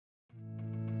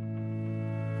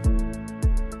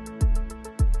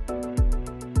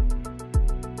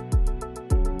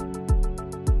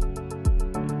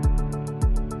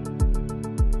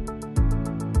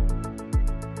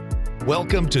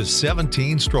Welcome to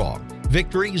 17 Strong.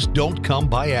 Victories don't come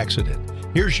by accident.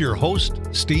 Here's your host,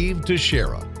 Steve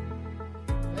Teixeira.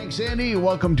 Thanks, Andy.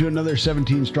 Welcome to another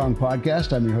 17 Strong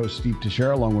podcast. I'm your host, Steve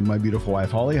Teixeira, along with my beautiful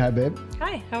wife, Holly. Hi, babe.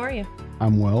 Hi, how are you?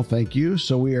 I'm well, thank you.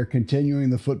 So we are continuing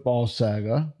the football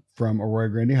saga from Arroyo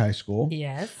Grande High School.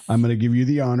 Yes. I'm going to give you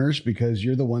the honors because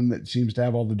you're the one that seems to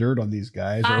have all the dirt on these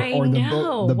guys, or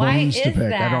the Why bones is to pick.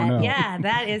 that? I don't know. Yeah,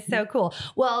 that is so cool.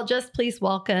 Well, just please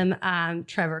welcome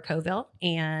Trevor Coville,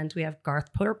 and we have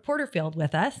Garth Porterfield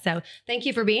with us. So thank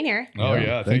you for being here. Oh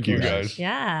yeah, thank you guys.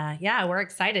 Yeah, we're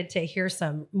excited to hear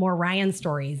some more Ryan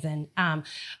stories. And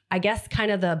I guess kind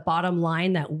of the bottom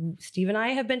line that Steve and I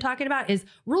have been talking about is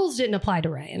rules didn't apply to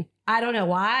Ryan. I don't know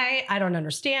why. I don't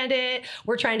understand it.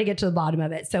 We're trying to get to the bottom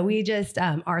of it. So we just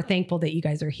are thankful that you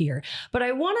guys are here. But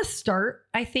I want to start,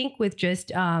 I think, with just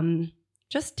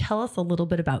tell us a little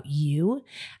bit about you,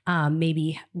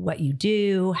 maybe what you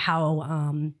do,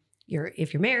 how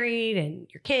if you're married and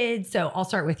your kids. So I'll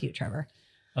start with you, Trevor.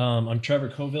 I'm Trevor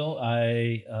Coville.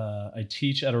 I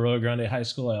teach at Arroyo Grande High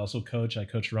School. I also coach. I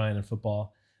coach Ryan in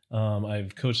football.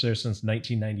 I've coached there since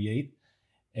 1998,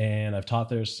 and I've taught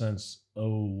there since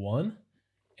 2001.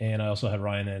 And I also had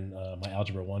Ryan in my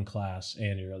Algebra 1 class,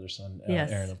 and your other son,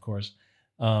 Yes. Aaron, of course.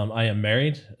 I am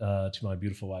married to my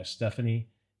beautiful wife, Stephanie,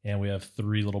 and we have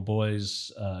 3 little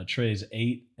boys. Trey's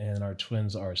 8, and our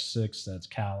twins are 6. That's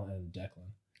Cal and Declan.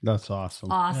 That's awesome.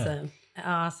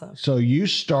 Awesome. So you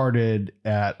started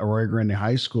at Arroyo Grande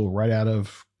High School right out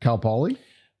of Cal Poly?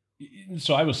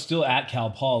 So I was still at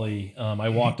Cal Poly. I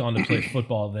walked on to play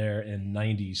football there in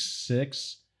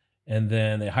 96. And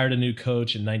then they hired a new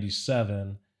coach in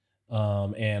 97.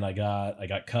 And I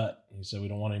got cut. He said, "We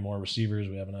don't want any more receivers.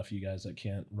 We have enough of you guys that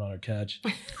can't run or catch."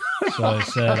 So I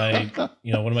said, what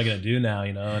am I going to do now?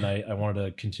 And I wanted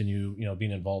to continue,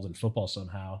 being involved in football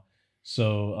somehow.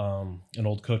 So an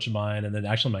old coach of mine, and then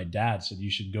actually my dad said, "You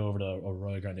should go over to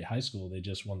Arroyo Grande High School. They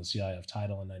just won the CIF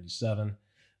title in 97.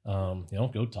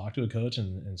 Go talk to a coach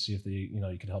and see if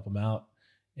you could help them out."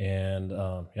 And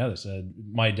they said,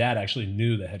 my dad actually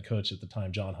knew the head coach at the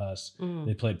time, John Huss.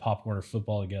 They played Pop Warner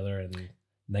football together in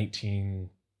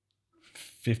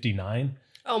 1959.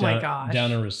 Oh my gosh.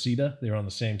 Down in Reseda. They were on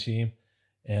the same team.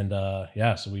 And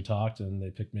so we talked and they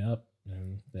picked me up,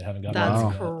 and they haven't got That's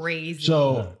back to me yet. crazy.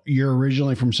 So you're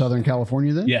originally from Southern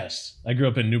California then? Yes. I grew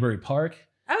up in Newbury Park.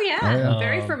 Oh yeah. Oh,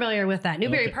 Very familiar with that.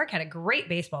 Newbury okay. Park had a great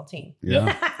baseball team. Yeah.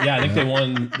 Yeah, I think they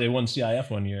won CIF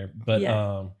one year. But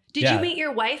Yeah. Did you meet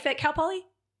your wife at Cal Poly?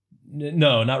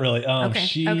 No, not really. Okay,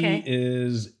 She okay.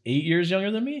 is 8 years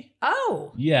younger than me.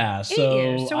 Oh. Yeah. 8 So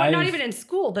years. So we're not even in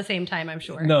school at the same time, I'm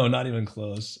sure. No, not even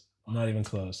close. Not even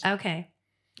close. Okay.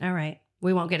 All right.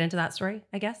 We won't get into that story,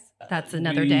 I guess. That's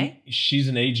another day. She's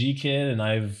an AG kid, and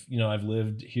I've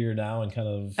lived here now and kind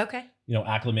of Okay.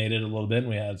 acclimated a little bit, and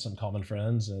we had some common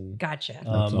friends, and Gotcha.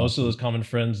 most of those common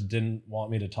friends didn't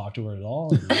want me to talk to her at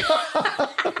all.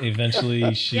 Eventually,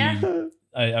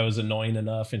 I was annoying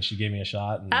enough, and she gave me a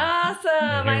shot. And Awesome.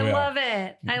 I love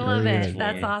it. I love Very it. good.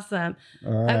 That's awesome.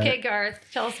 All right. Okay, Garth,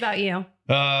 tell us about you.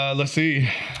 Let's see.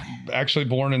 Actually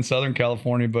born in Southern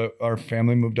California, but our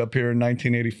family moved up here in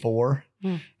 1984.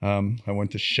 I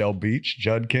went to Shell Beach,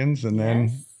 Judkins, and then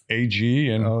Yes. AG.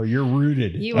 And Oh, you're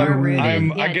rooted. You are rooted.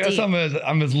 I guess deep.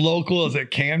 I'm as local as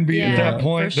it can be at Yeah, that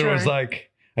point. for There was sure.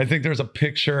 I think there's a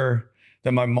picture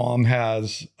that my mom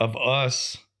has of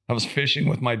us. I was fishing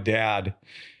with my dad,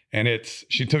 and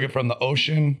she took it from the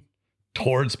ocean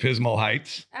towards Pismo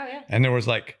Heights. Oh, yeah. And there was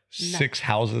 6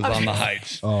 houses on the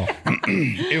heights. Oh,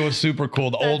 It was super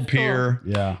cool. The That's old pier.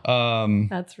 yeah.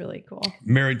 That's really cool.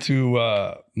 Married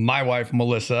to my wife,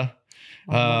 Melissa,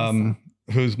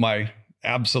 who's my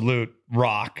absolute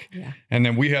rock. Yeah. And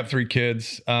then we have 3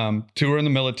 kids. 2 are in the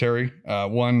military.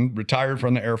 1 retired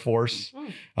from the Air Force.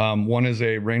 1 is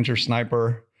a Ranger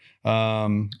sniper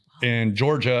in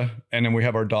Georgia. And then we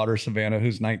have our daughter, Savannah,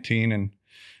 who's 19 and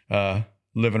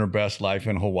living her best life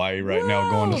in Hawaii right now,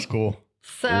 going to school.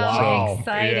 So Wow.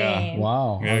 exciting. Yeah.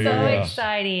 Wow. Yeah, So yeah.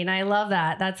 exciting. I love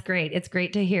that. That's great. It's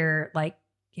great to hear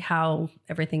how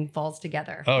everything falls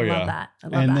together. Oh, I yeah. love that. I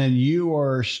love And that. then you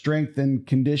are strength and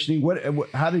conditioning.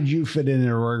 How did you fit in at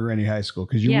Arroyo Grande High School?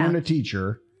 Because you Yeah. weren't a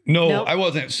teacher. No, Nope. I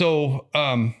wasn't. So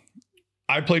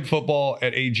I played football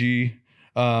at AG.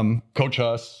 Coach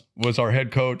Huss was our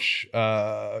head coach.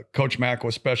 Coach Mack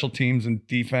was special teams and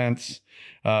defense.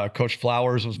 Coach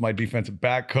Flowers was my defensive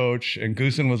back coach, and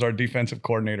Goosen was our defensive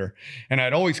coordinator. And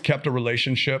I'd always kept a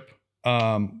relationship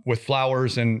with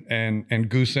Flowers and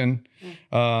Goosen.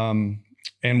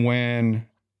 And when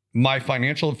my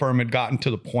financial firm had gotten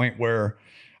to the point where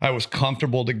I was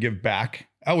comfortable to give back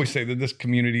I always say that this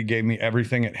community gave me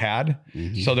everything it had.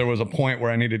 Mhm. So there was a point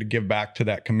where I needed to give back to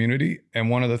that community. And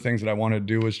one of the things that I wanted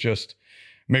to do was just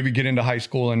maybe get into high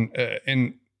school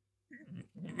and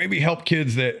maybe help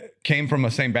kids that came from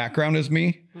the same background as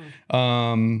me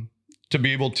to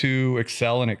be able to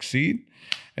excel and exceed.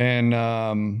 And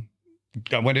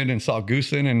I went in and saw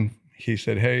Goosen, and he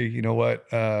said, hey, you know what?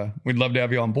 We'd love to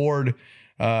have you on board.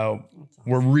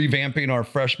 We're revamping our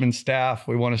freshman staff.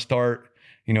 We want to start,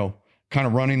 kind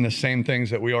of running the same things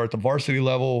that we are at the varsity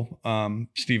level.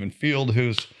 Stephen Field,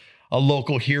 who's a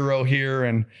local hero here,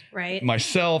 and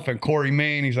myself and Corey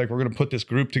Main. He's like, we're going to put this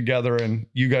group together, and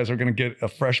you guys are going to get a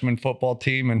freshman football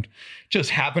team, and just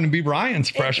happened to be Ryan's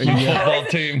freshman football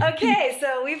team. Okay,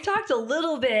 so we've talked a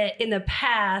little bit in the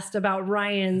past about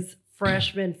Ryan's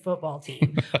freshman football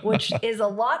team, which is a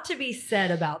lot to be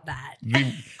said about that.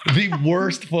 The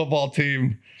worst football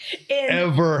team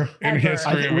ever in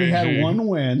history of we AG. had one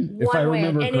win, if I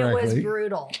remember correctly. And it was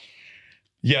brutal.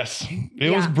 Yes, it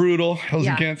was brutal. It was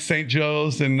against St.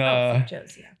 Joe's, and St.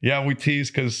 Joe's, we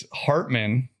teased because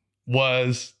Hartman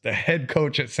was the head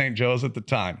coach at St. Joe's at the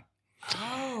time.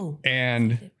 Oh,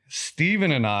 and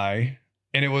Steven and I,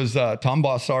 and it was Tom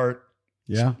Bossart.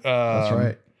 Yeah, that's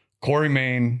right. Corey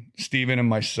Main, Steven, and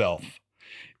myself.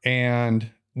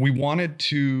 And we wanted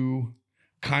to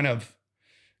kind of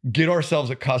get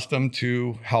ourselves accustomed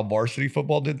to how varsity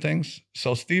football did things.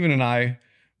 So Steven and I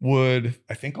would,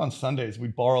 I think on Sundays,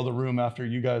 we'd borrow the room after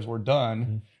you guys were done.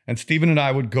 Mm-hmm. And Steven and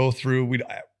I would go through,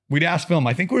 we'd ask film.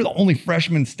 I think we were the only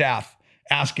freshman staff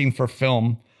asking for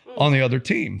film on the other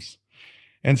teams.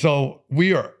 And so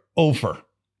we are over.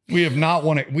 We have not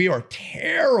won it. We are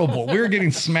terrible. We were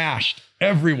getting smashed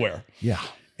everywhere. Yeah.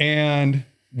 And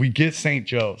we get St.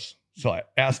 Joe's. So I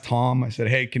asked Tom, I said,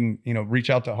 hey, can reach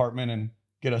out to Hartman and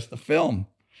get us the film?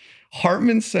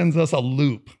 Hartman sends us a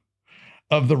loop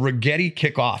of the Rigetti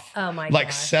kickoff. Oh my like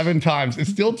gosh. 7 times. And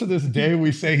still to this day,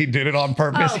 we say he did it on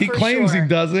purpose. Oh, he claims he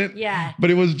doesn't. Yeah.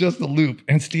 But it was just a loop.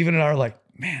 And Steven and I are like,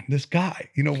 man, this guy,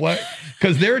 you know what?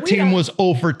 Because their team was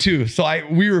 0 for 2. So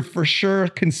we were for sure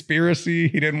conspiracy.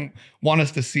 He didn't want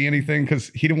us to see anything because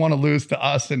he didn't want to lose to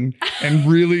us and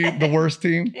really the worst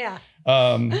team. Yeah.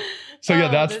 So yeah,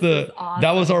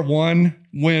 that was our one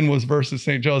win was versus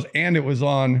St. Joe's, and it was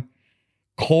on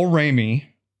Cole Ramey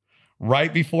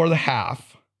right before the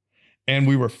half, and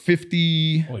we were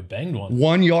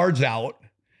 51 yards out,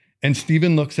 and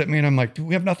Steven looks at me and I'm like, dude,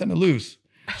 we have nothing to lose.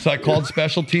 So I called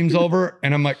special teams over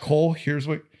and I'm like, Cole, here's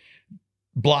what,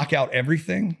 block out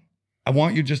everything. I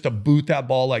want you just to boot that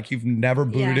ball like you've never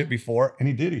booted it before. And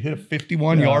he did. He hit a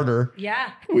 51-yarder.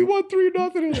 Yeah. We won 3-0.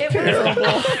 It was terrible.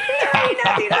 3-0.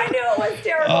 I knew it was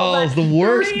terrible. Oh, it was the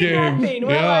worst game.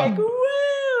 We're like, woo.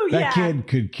 That kid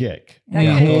could kick.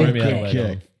 That kid could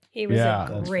kick. He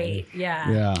was great.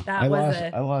 Yeah. I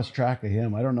lost track of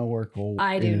him. I don't know where Cole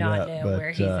I do not know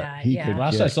where he's at.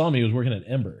 Last I saw him, he was working at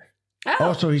Ember.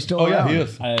 Oh, so he's still around. He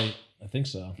is. I think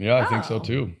so. Yeah, I think so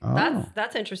too.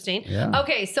 That's interesting. Yeah.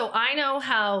 Okay, so I know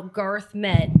how Garth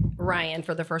met Ryan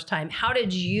for the first time. How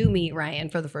did you meet Ryan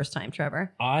for the first time,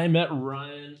 Trevor? I met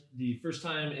Ryan the first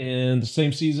time in the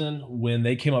same season when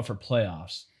they came up for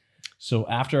playoffs. So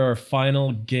after our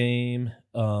final game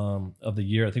of the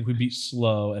year, I think we beat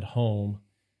Slow at home.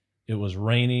 It was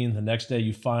raining. The next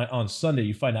day, on Sunday,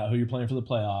 you find out who you're playing for the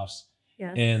playoffs.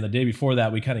 Yes. And the day before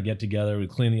that, we kind of get together, we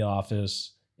clean the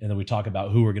office, and then we talk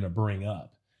about who we're going to bring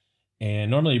up. And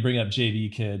normally you bring up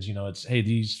JV kids, it's, hey,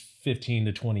 these 15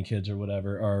 to 20 kids or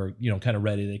whatever are, kind of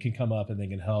ready. They can come up and they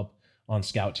can help on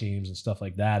scout teams and stuff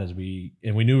like that and we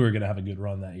knew we were going to have a good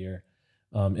run that year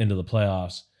into the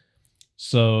playoffs.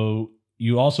 So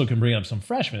you also can bring up some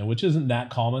freshmen, which isn't that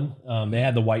common. They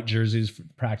had the white jerseys,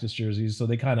 practice jerseys. So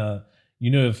they kind of,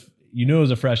 it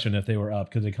was a freshman if they were up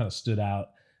because they kind of stood out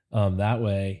that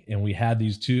way. And we had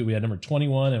these two, we had number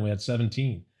 21 and we had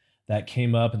 17 that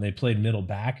came up and they played middle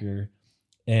backer.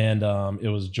 And it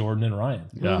was Jordan and Ryan.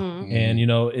 Yeah. Mm-hmm.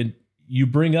 And, you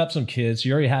bring up some kids,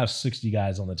 you already have 60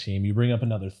 guys on the team. You bring up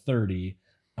another 30.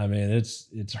 I mean,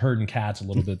 it's herding cats a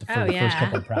little bit for the first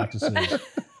couple of practices.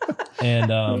 And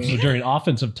so during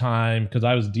offensive time, because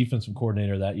I was defensive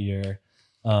coordinator that year,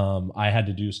 I had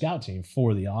to do a scout team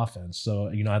for the offense. So,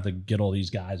 I had to get all these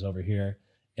guys over here.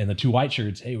 And the two white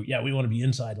shirts, hey, yeah, we want to be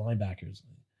inside linebackers.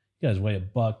 You guys weigh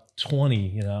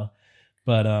 $120,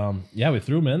 But we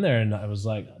threw them in there, and I was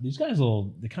like, these guys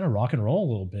they kind of rock and roll a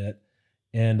little bit.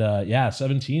 And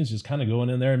 17 is just kind of going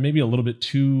in there and maybe a little bit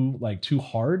too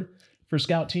hard for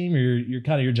scout team. Your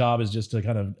kind of your job is just to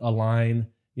kind of align,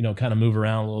 kind of move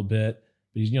around a little bit.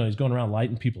 But he's going around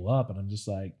lighting people up, and I'm just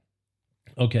like,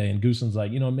 okay. And Goosen's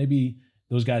like, maybe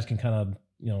those guys can kind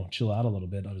of chill out a little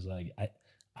bit. I was like,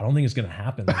 I don't think it's going to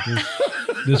happen. Like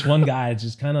this one guy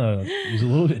just kind of, he's a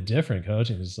little bit different,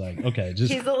 coach. And it's like, okay,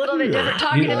 just. He's a little bit different.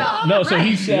 Talking about No, so he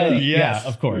Ryan. said, Yes. yeah,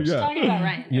 of course. Yeah. Talking about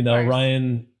Ryan. You of know, course.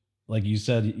 Ryan, like you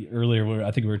said earlier,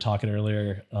 I think we were talking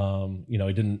earlier, you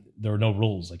know, there were no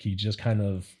rules. Like he just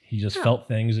felt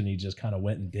things and he just kind of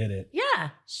went and did it. Yeah.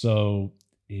 So,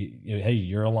 hey,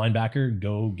 you're a linebacker,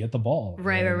 go get the ball.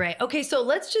 Right. Okay, so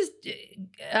let's just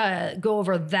go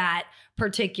over that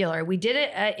particular. We did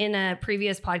it in a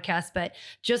previous podcast, but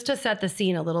just to set the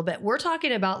scene a little bit, we're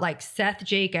talking about like Seth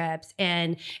Jacobs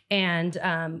and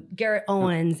Garrett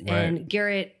Owens and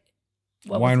Garrett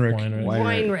Weinrich.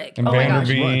 Weinrich. And Oh my gosh.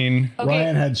 Vanderveen. Okay.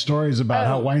 Ryan had stories about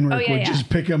how Weinrich would just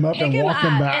pick him up and walk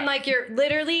him back. and like you're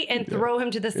literally and throw him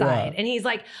to the side. And he's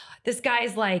like, this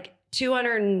guy's like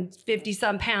 250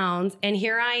 some pounds, and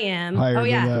here I am. Higher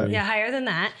than that. Yeah, higher than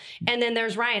that. And then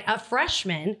there's Ryan, a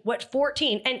freshman,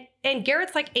 14, and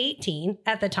Garrett's like 18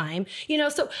 at the time. You know,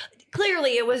 so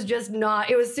clearly it was just not.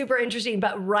 It was super interesting.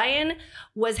 But Ryan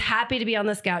was happy to be on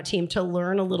the scout team to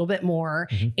learn a little bit more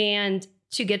and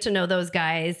to get to know those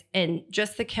guys, and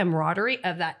just the camaraderie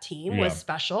of that team was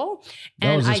special.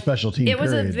 That was a special team. It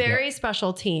was a period. very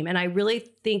special team. And I really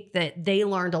think that they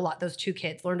learned a lot. Those two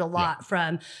kids learned a lot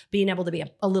from being able to be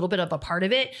a little bit of a part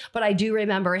of it. But I do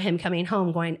remember him coming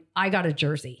home going, I got a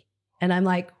jersey. And I'm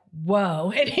like,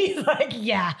 whoa. And he's like,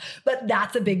 yeah, but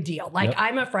that's a big deal. Like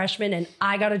I'm a freshman and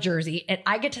I got a jersey and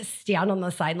I get to stand on the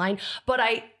sideline. But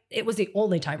it was the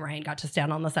only time Ryan got to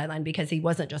stand on the sideline because he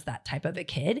wasn't just that type of a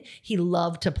kid. He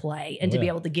loved to play and to be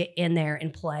able to get in there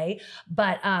and play.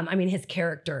 But I mean, his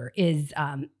character is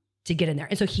to get in there.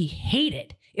 And so he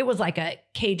hated. It was like a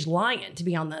caged lion to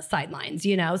be on the sidelines,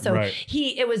 you know? So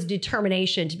it was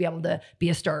determination to be able to be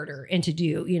a starter and to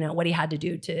do, you know, what he had to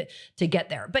do to get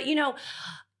there. But, you know,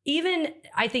 even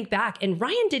I think back, and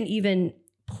Ryan didn't even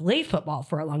play football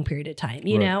for a long period of time.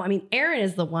 You know, I mean, Aaron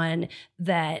is the one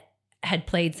that had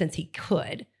played since he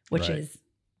could, which is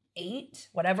 8,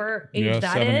 whatever age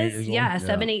that 7, 8 is. years old. Yeah,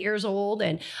 7, 8 years old.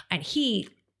 And he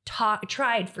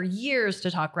tried for years to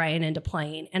talk Ryan into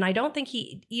playing. And I don't think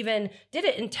he even did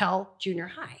it until junior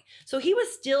high. So he was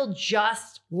still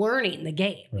just learning the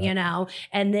game, you know?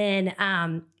 And then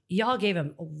y'all gave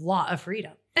him a lot of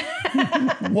freedom.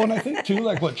 Well, and I think too,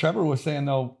 like what Trevor was saying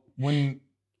though,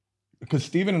 because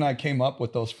Steven and I came up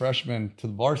with those freshmen to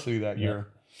the varsity that year.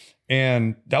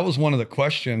 And that was one of the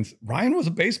questions. Ryan was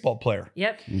a baseball player.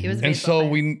 Yep, he was a And baseball so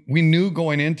player. we knew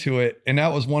going into it, and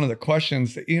that was one of the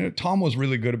questions that, you know, Tom was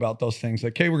really good about those things.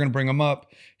 Like, hey, we're going to bring them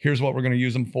up. Here's what we're going to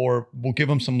use them for. We'll give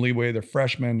them some leeway. They're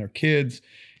freshmen, they're kids.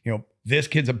 You know, this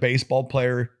kid's a baseball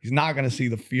player. He's not going to see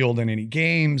the field in any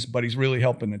games, but he's really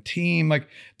helping the team. Like,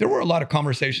 there were a lot of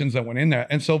conversations that went in there.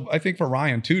 And so I think for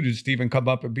Ryan too, to Steven come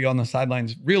up and be on the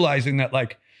sidelines, realizing that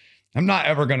like, I'm not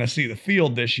ever going to see the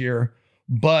field this year,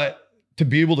 but to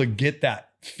be able to get that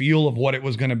feel of what it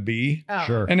was going to be. Oh.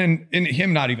 Sure. And then in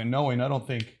him not even knowing, I don't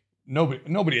think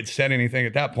nobody had said anything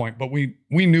at that point, but we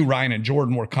knew Ryan and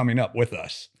Jordan were coming up with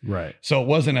us. Right. So it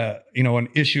wasn't an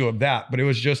issue of that, but it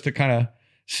was just to kind of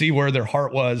see where their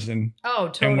heart was and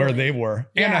totally. and where they were.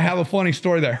 Yeah. And I have a funny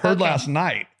story that I heard last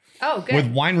night good.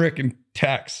 with Weinrich and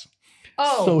Tex.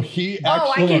 Oh. So he I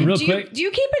actually can. real Do quick. you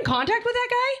keep in contact with that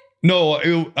guy? No,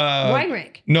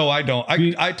 Weinrich. No, I don't.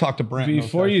 I talked to Brent.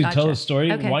 Before you tell the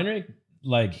story, Okay. Weinrich,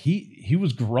 like he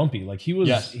was grumpy. Like he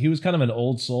was kind of an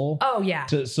old soul. Oh yeah.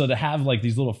 So to have like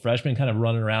these little freshmen kind of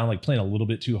running around, like playing a little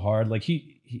bit too hard, like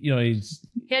he you know, he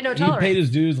had no he tolerance. paid his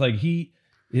dues. Like he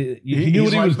knew He's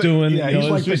what he like was doing. Yeah, you know, he's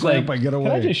it was like the just grandpa, get can I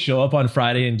away. just show up on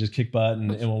Friday and just kick butt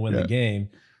and we'll win the game?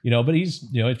 You know, but he's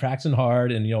practicing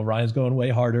hard, and Ryan's going way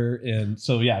harder, and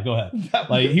so go ahead.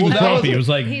 Like he was Well, that grumpy. was- He was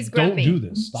like, He's "Don't grumpy. do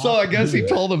this." Stop So I guess he doing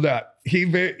that." told him that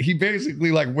he basically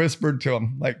like whispered to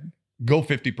him, like, go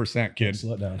 50%, kid.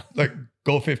 Slow it down. Like,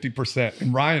 go 50%.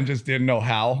 And Ryan just didn't know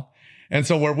how. And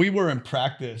so where we were in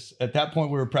practice, at that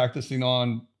point, we were practicing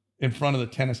in front of the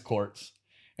tennis courts.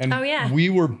 And Oh, yeah.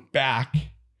 we were back.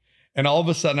 And all of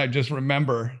a sudden, I just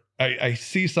remember, I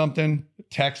see something,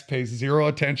 Tex pays zero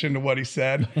attention to what he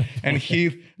said. And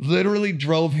he literally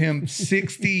drove him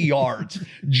 60 yards,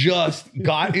 just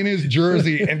got in his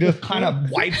jersey and just kind of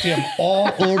wiped him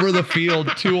all over the field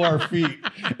to our feet.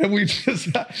 And we just,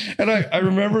 and I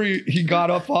remember he got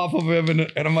up off of him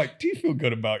and I'm like, do you feel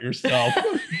good about yourself?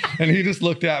 And he just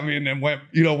looked at me and then went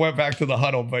back to the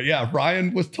huddle. But yeah,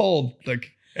 Ryan was told, like,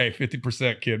 Hey,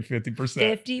 50%, kid, 50%.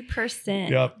 50%.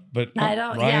 Yep. But I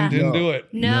don't- Ryan yeah. didn't do it.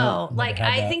 No, No, like never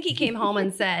had I that. think he came home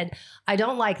and said, I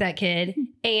don't like that kid.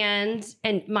 And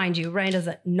mind you, Ryan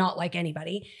doesn't not like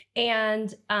anybody.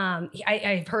 And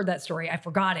I've heard that story. I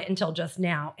forgot it until just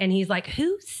now. And he's like,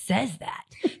 who says that?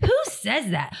 Who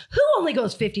says that? Who only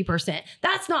goes 50%?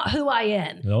 That's not who I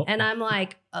am. Nope. And I'm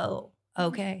like, oh,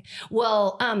 okay.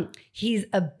 Well, he's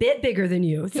a bit bigger than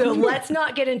you. So let's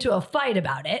not get into a fight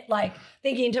about it. Like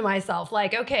thinking to myself,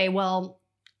 like, okay, well,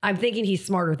 I'm thinking he's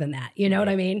smarter than that. You know what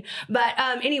I mean? But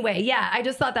anyway, yeah, I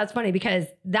just thought that's funny because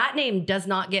that name does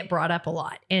not get brought up a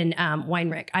lot in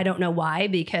Weinrich. I don't know why,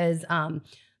 because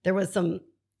there was some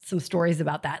stories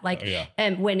about that. Like, Oh, yeah.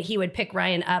 and when he would pick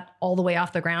Ryan up all the way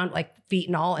off the ground, like feet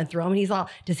and all, and throw him, and he's all,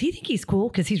 does he think he's cool?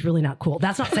 Because he's really not cool.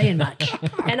 That's not saying much.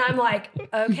 And I'm like,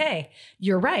 okay,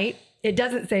 you're right. It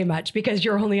doesn't say much because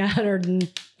you're only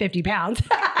 150 pounds.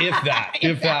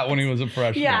 If that, when he was a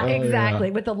freshman. Yeah, Oh, yeah.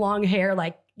 exactly. With the long hair,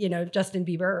 like, Justin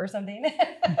Bieber or something.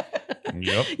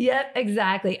 Yep. Yep,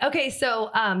 exactly. Okay,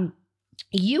 so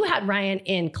you had Ryan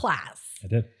in class. I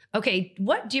did. Okay,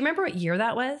 do you remember what year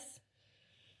that was?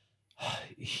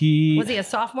 Was he a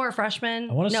sophomore or freshman?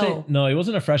 I want to say no, he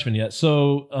wasn't a freshman yet.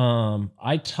 So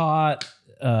I taught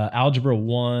Algebra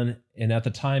 1, and at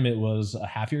the time it was a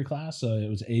half-year class. So it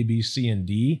was A, B, C, and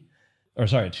D, or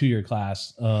sorry, a 2-year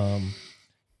class.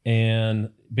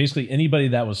 And basically anybody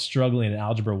that was struggling in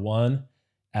Algebra 1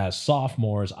 as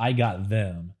sophomores, I got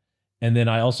them. And then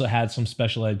I also had some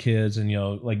special ed kids and,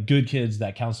 like good kids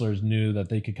that counselors knew that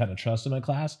they could kind of trust in my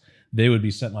class. They would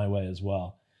be sent my way as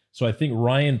well. So I think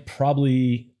Ryan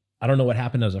probably, I don't know what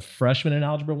happened as a freshman in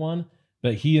Algebra 1,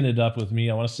 but he ended up with me,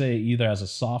 I want to say either as a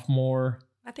sophomore.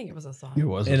 I think it was a sophomore. It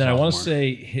was. And I want to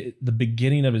say the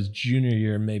beginning of his junior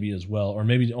year maybe as well, or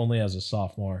maybe only as a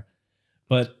sophomore.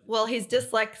 But Well, he's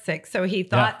dyslexic, so he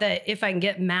thought that if I can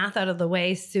get math out of the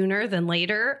way sooner than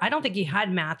later, I don't think he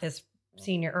had math his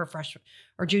senior or freshman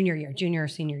or junior or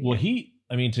senior year. well,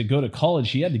 to go to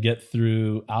college, he had to get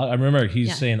through. I remember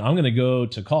he's saying, I'm going to go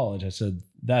to college. I said,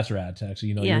 that's rad, Tex.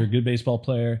 You're a good baseball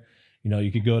player.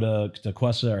 You could go to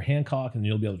Cuesta or Hancock and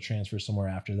you'll be able to transfer somewhere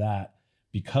after that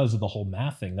because of the whole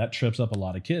math thing. That trips up a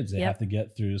lot of kids. They have to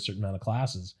get through a certain amount of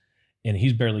classes. And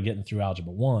he's barely getting through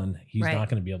Algebra 1. He's not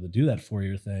going to be able to do that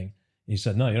 4-year thing. And he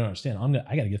said, no, you don't understand.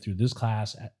 I got to get through this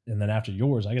class. And then after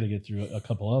yours, I got to get through a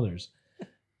couple others.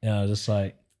 And I was just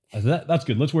like, that's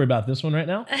good. Let's worry about this one right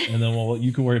now. And then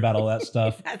you can worry about all that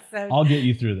stuff. I'll get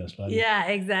you through this, buddy. Yeah,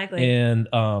 exactly. And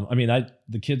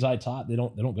the kids I taught, they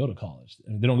don't go to college.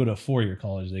 They don't go to a 4-year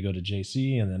college. They go to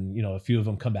JC. And then, a few of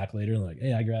them come back later and like,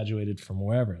 hey, I graduated from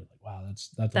wherever. Like, wow,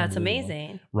 that's unbelievable.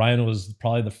 amazing. Ryan was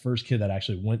probably the first kid that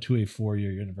actually went to a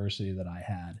 4-year university that I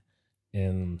had.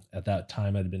 And at that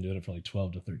time, I'd been doing it for like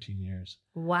 12 to 13 years.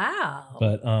 Wow.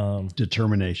 But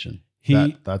Determination.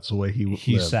 That's the way he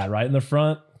lived. sat right in the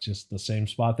front, just the same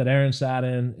spot that Aaron sat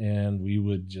in, and we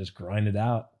would just grind it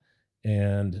out.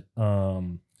 And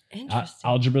Interesting.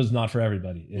 algebra is not for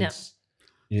everybody. It's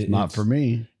not for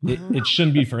me. It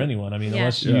shouldn't be for anyone. I mean,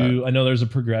 unless I know there's a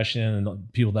progression,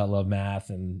 and people that love math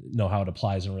and know how it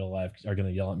applies in real life are going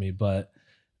to yell at me. But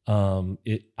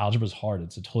algebra is hard.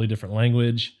 It's a totally different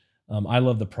language. I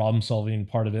love the problem solving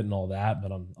part of it and all that,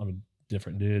 but I'm a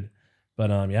different dude. But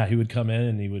he would come in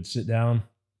and he would sit down.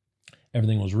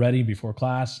 Everything was ready before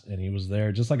class, and he was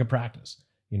there just like a practice.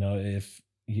 If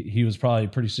he was probably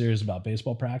pretty serious about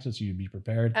baseball practice, you'd be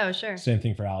prepared. Oh, sure. Same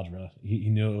thing for algebra. He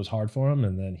knew it was hard for him,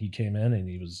 and then he came in and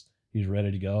he was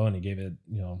ready to go, and he gave it,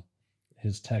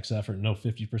 his Tex effort, no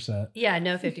 50%. Yeah,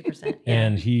 no 50%. Yeah.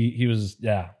 And he was,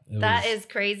 That is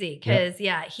crazy because,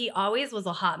 he always was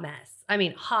a hot mess. I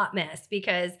mean, hot mess,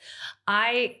 because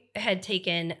I had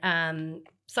taken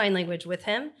sign language with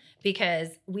him because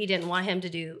we didn't want him to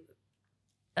do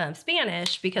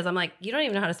Spanish, because I'm like, you don't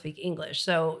even know how to speak English.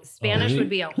 So Spanish would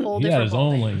be a whole different He had his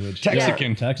own ballgame. language.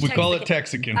 Texican. Yeah. We call it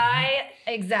Texican.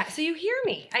 So you hear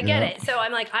me. I get it. So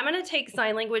I'm like, I'm going to take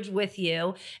sign language with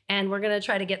you, and we're going to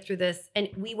try to get through this. And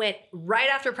we went right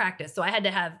after practice. So I had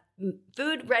to have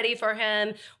food ready for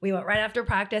him. We went right after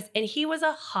practice, and he was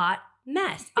a hot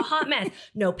mess.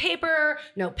 No paper,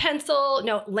 no pencil,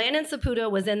 no. Landon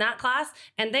Saputo was in that class,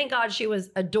 and thank God she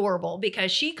was adorable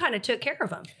because she kind of took care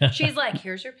of him. She's like,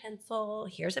 here's your pencil,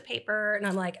 here's a paper. And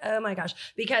I'm like, oh my gosh.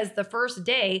 Because the first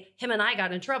day, him and I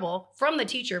got in trouble from the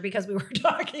teacher because we were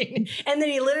talking. And then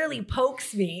he literally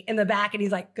pokes me in the back and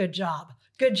he's like, good job,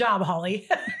 Holly.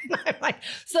 I'm like,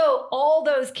 so all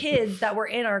those kids that were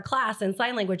in our class in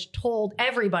sign language told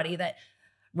everybody that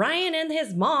Ryan and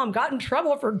his mom got in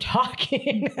trouble for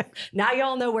talking. Now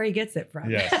y'all know where he gets it from.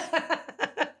 Yes.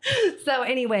 So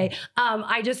anyway,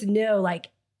 I just know, like,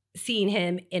 seeing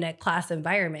him in a class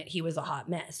environment, he was a hot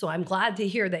mess. So I'm glad to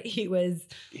hear that he was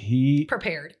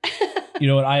prepared. You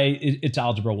know what? It's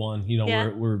Algebra 1. You know, Yeah.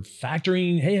 we're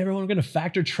factoring. Hey, everyone, we're going to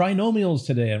factor trinomials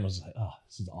today. And I was like, oh,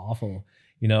 this is awful.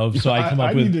 You know, so I come up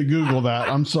I with. need to Google that.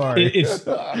 I'm sorry.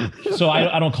 So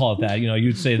I don't call it that. You know,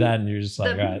 you'd say that and you're just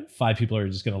like, all right, 5 people are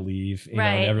just going to leave. You know,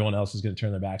 and everyone else is going to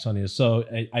turn their backs on you. So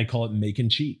I call it making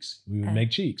cheeks. We would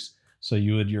make cheeks. So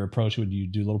your approach would, you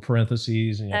do little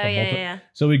parentheses and you have to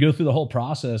So we go through the whole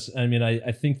process. I mean,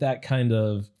 I think that kind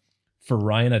of, for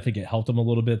Ryan, I think it helped him a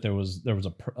little bit. There was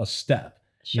a step,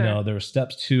 Sure. you know, there were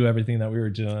steps to everything that we were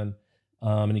doing.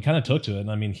 And he kind of took to it.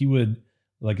 And I mean, he would,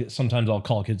 like, sometimes I'll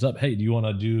call kids up. Hey, do you want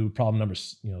to do problem number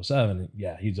 7? And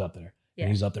yeah, he's up there. Yeah.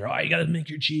 And he's up there. Oh, you got to make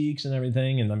your cheeks and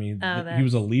everything. And I mean, he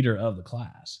was a leader of the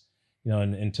class, you know,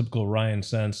 in typical Ryan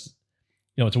sense.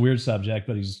 You know, it's a weird subject,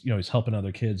 but he's helping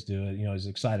other kids do it. You know, he's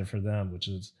excited for them,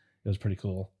 it was pretty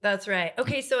cool. That's right.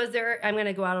 Okay, so I'm going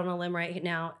to go out on a limb right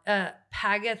now.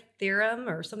 Pythagorean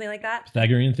or something like that?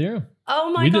 Pythagorean theorem.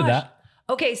 Oh my gosh. We did that.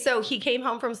 Okay, so he came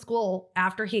home from school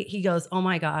after he goes, oh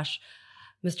my gosh,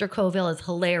 Mr. Colville is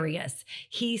hilarious.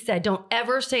 He said, don't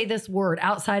ever say this word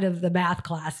outside of the math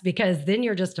class because then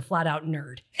you're just a flat out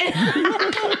nerd.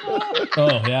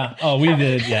 Oh, yeah. Oh, we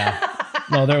did. Yeah.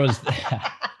 No, there was.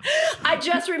 I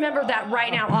just remembered that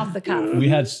right now off the cuff. We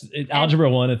had Algebra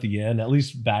 1 at the end, at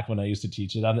least back when I used to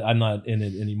teach it. I'm not in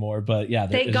it anymore, but yeah.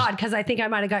 Thank God, because I think I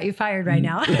might have got you fired right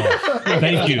now.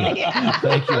 Thank you.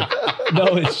 Thank you.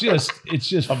 No, it's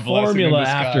just formula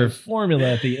after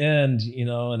formula at the end, you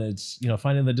know, and it's, you know,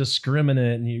 finding the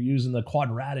discriminant and you're using the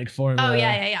quadratic formula. Oh,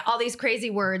 yeah. All these crazy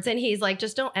words. And he's like,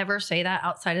 just don't ever say that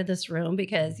outside of this room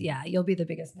because, yeah, you'll be the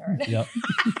biggest nerd. Yep.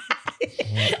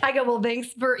 I go, well, thanks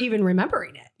for even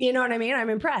remembering it. You know what I mean? I'm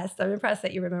impressed.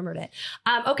 That you remembered it.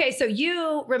 Okay, so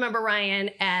you remember Ryan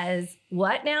as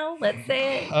what now? Let's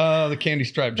say it. The candy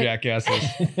stripe jackasses.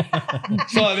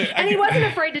 And he wasn't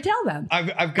afraid to tell them.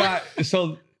 I've got,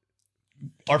 so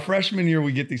our freshman year,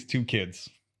 we get these 2 kids.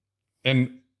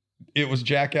 And it was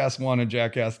Jackass 1 and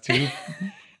Jackass 2.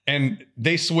 And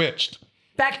they switched.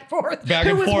 Back and forth.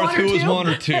 Who was 1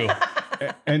 or 2.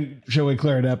 And shall we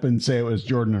clear it up and say it was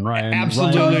Jordan and Ryan?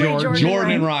 Absolutely.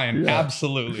 Jordan and Ryan. Yeah.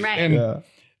 Absolutely. Right. And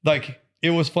like,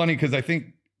 it was funny because I think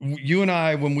you and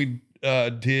I, when we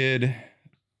did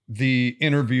the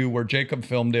interview where Jacob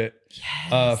filmed it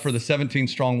for the 17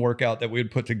 Strong workout that we had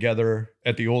put together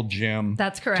at the old gym.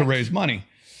 That's correct. To raise money.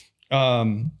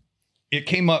 It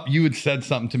came up, you had said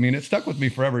something to me and it stuck with me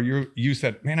forever. You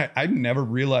said, man, I never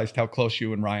realized how close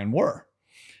you and Ryan were.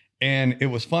 And it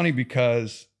was funny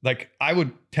because like I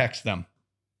would text them,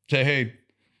 say, hey,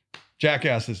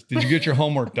 jackasses, did you get your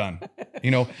homework done?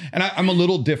 You know, and I'm a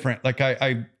little different. Like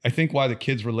I think why the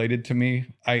kids related to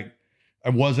me, I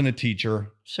wasn't a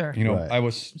teacher. Sure. You know, Right. I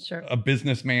was a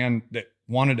businessman that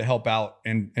wanted to help out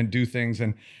and do things.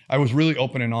 And I was really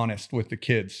open and honest with the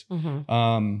kids.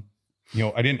 Mm-hmm. You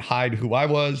know, I didn't hide who I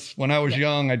was when I was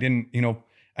young. I didn't, you know,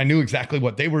 I knew exactly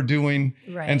what they were doing.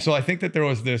 Right. And so I think that there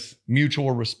was this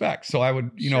mutual respect. So I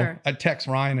would, you know, I'd text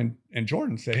Ryan and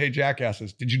Jordan, say, hey,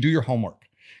 jackasses, did you do your homework?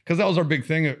 Because that was our big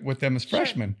thing with them as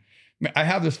freshmen. I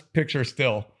have this picture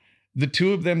still. The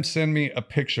 2 of them send me a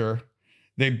picture.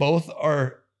 They both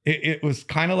are, it was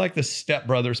kind of like the Step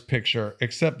Brothers picture,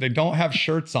 except they don't have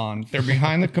shirts on. They're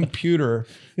behind the computer.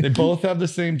 They both have the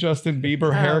same Justin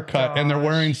Bieber haircut and they're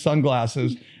wearing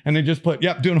sunglasses. And they just put,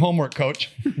 yep, doing homework, coach.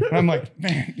 And I'm like,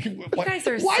 man, why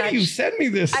do you send me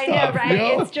this stuff? I know, right? You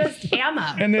know? It's just ammo.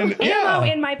 And then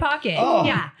ammo in my pocket. Oh.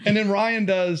 Yeah. And then Ryan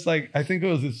does, like, I think it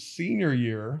was his senior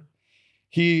year.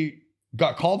 He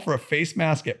got called for a face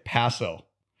mask at Paso.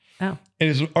 Oh.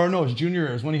 His junior year.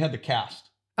 It was when he had the cast.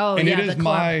 Oh, and yeah. it is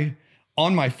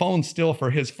on my phone still for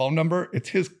his phone number. It's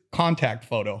his contact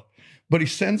photo. But he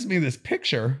sends me this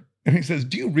picture and he says,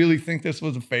 do you really think this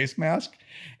was a face mask?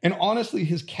 And honestly,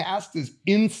 his cast is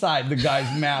inside the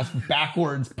guy's mask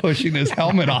backwards, pushing his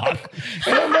helmet off.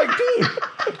 And I'm like,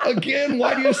 dude, again,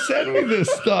 why do you send me this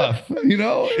stuff? You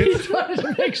know, Just wanted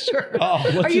to make sure.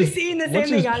 Oh, Are you seeing the same what's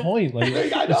thing? his point? Like,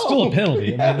 I know. it's still a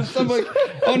penalty. I mean, Yes, I'm like,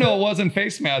 oh no, it wasn't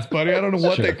face mask, buddy. I don't know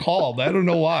what they called. I don't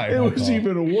know why. It was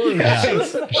even worse.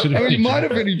 Yes. I mean, he might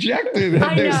have been ejected had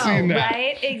I they know, seen that.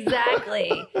 right?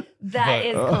 Exactly. That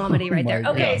is comedy right there.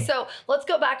 my Okay, God. so let's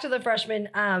go back to the freshman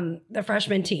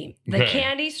team, the Okay.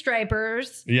 Candy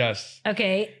Stripers. Yes.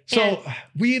 Okay, So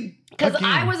because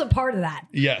I was a part of that.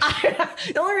 Yes.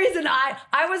 The only reason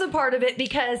I was a part of it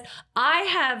because I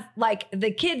have like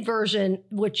the kid version,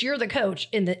 which you're the coach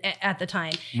at the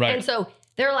time, Right. and so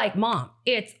they're like, Mom,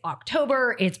 it's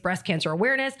October, it's breast cancer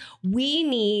awareness. We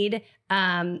need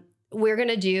we're going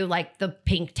to do like the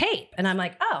pink tape. And I'm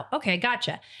like, oh, okay,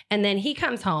 gotcha. And then he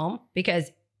comes home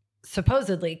because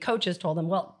supposedly coaches told him,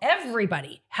 well,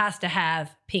 everybody has to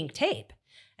have pink tape.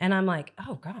 And I'm like,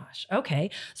 oh gosh, okay.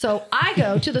 So I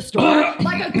go to the store,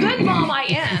 like a good mom I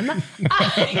am.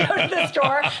 I go to the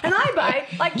store and I buy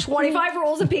like 25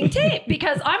 rolls of pink tape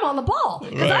because I'm on the ball.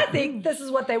 Because I think this is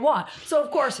what they want. So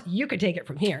of course you could take it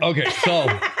from here. Okay, so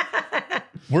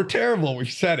we're terrible. We've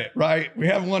said it, right? We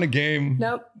haven't won a game.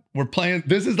 Nope. We're playing.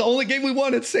 This is the only game we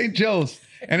won at St. Joe's,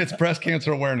 and it's breast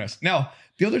cancer awareness. Now,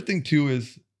 the other thing too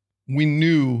is we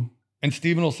knew, and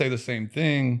Stephen will say the same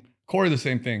thing, Corey the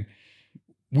same thing.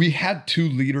 We had 2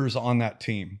 leaders on that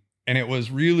team. And it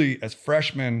was really, as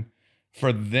freshmen,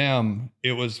 for them,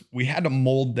 we had to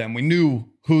mold them. We knew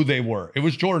who they were. It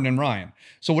was Jordan and Ryan.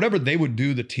 So whatever they would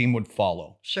do, the team would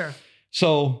follow. Sure.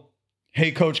 So,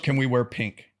 hey, coach, can we wear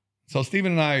pink? So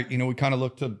Stephen and I, we kind of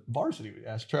looked to varsity. We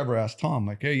asked Trevor, asked Tom,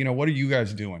 like, hey, what are you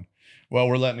guys doing? Well,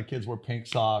 we're letting the kids wear pink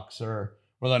socks or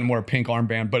we're letting them wear a pink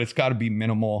armband, but it's got to be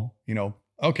minimal,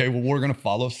 Okay, well, we're going to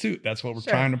follow suit. That's what we're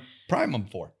trying to prime them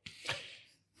for.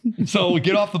 So we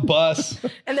get off the bus.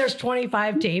 And there's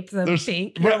 25 tapes of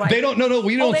pink. Like, they don't, no,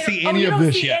 we don't see any of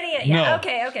this yet. No.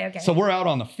 Okay. So we're out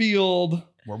on the field.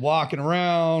 We're walking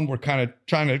around. We're kind of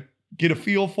trying to get a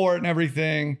feel for it and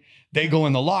everything. They go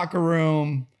in the locker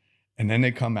room and then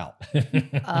they come out.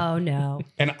 Oh, no.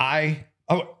 And I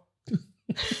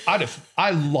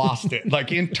lost it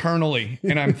like internally.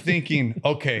 And I'm thinking,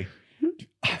 okay,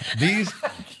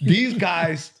 these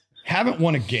guys haven't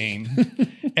won a game.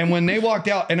 And when they walked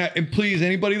out, and please,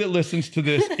 anybody that listens to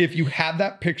this, if you have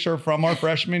that picture from our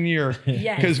freshman year,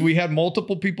 because we had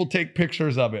multiple people take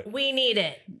pictures of it. We need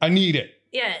it. I need it.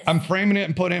 Yes. I'm framing it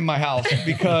and putting it in my house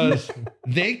because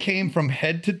they came from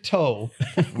head to toe.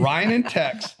 Ryan and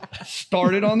Tex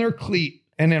started on their cleat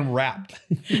and then wrapped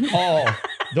all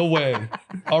the way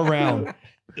around.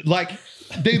 Like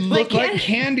they look like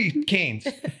candy canes.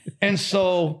 And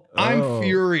so I'm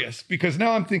furious because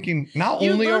now I'm thinking, not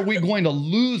only are we going to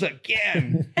lose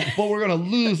again, but we're going to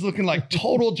lose looking like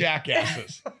total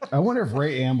jackasses. I wonder if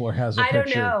Ray Ambler has a picture. I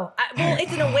don't know. Well,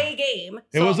 it's an away game.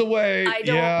 So it was away. I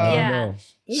don't,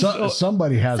 yeah.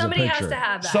 Somebody has a picture. Somebody has to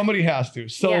have that. Somebody has to.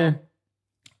 So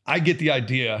I get the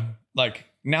idea. Like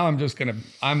now I'm going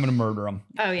to murder them.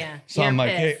 Oh yeah. So I'm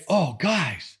like, hey,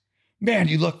 guys. Man,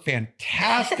 you look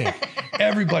fantastic.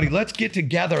 Everybody, let's get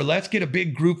together. Let's get a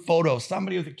big group photo.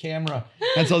 Somebody with a camera.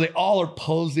 And so they all are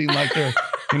posing like they're,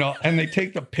 and they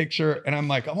take the picture. And I'm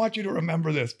like, I want you to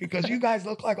remember this because you guys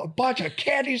look like a bunch of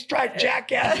candy striped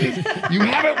jackasses. You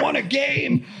haven't won a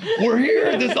game. We're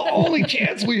here. This is the only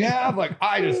chance we have. Like,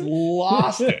 I just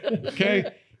lost it.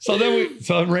 Okay. So then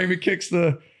Ramey kicks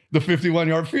the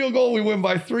 51-yard field goal. We win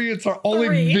by 3. It's our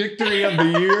only victory of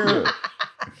the year.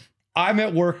 I'm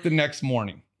at work the next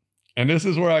morning, and this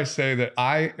is where I say that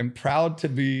I am proud to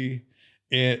be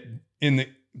in the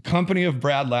company of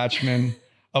Brad Latchman,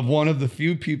 of one of the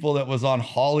few people that was on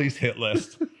Holly's hit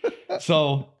list.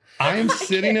 So I am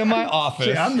sitting in my office.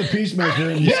 See, I'm the peacemaker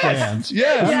in the stands.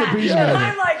 Yes. I'm the peacemaker.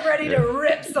 I'm like ready to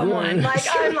rip someone. Like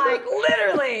I'm like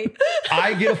literally.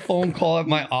 I get a phone call at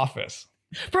my office.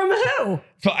 From who?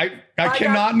 So I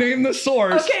cannot name the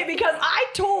source. Okay, because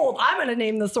I'm going to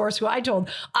name the source who I told.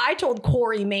 I told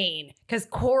Corey Main because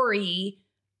Corey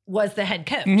was the head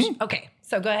coach. Mm-hmm. Okay,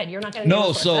 so go ahead. You're not going to name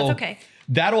the source. So that's okay.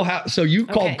 That'll happen. So you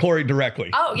called Corey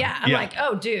directly. Oh yeah. I'm like,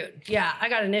 oh dude. Yeah, I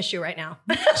got an issue right now.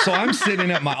 So I'm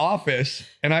sitting at my office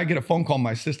and I get a phone call.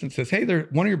 My assistant says, hey,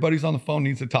 one of your buddies on the phone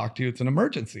needs to talk to you. It's an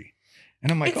emergency. And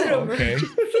I'm like, okay.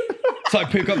 So I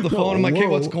pick up the phone. I'm like, hey,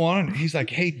 what's going on? He's like,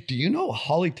 hey, do you know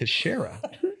Holly Teixeira?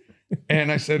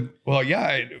 And I said, well,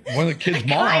 yeah. One of the kids'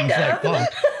 moms like, oh,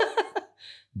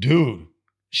 dude,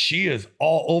 she is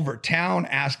all over town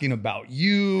asking about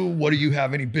you. What do you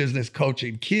have any business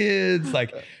coaching kids?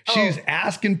 Like she's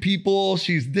asking people,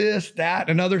 she's this, that,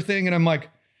 another thing. And I'm like,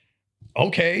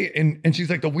 okay. And she's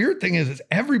like, the weird thing is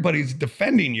everybody's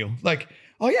defending you. Like,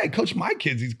 oh yeah, he coached my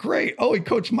kids. He's great. Oh, he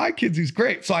coached my kids. He's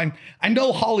great. So I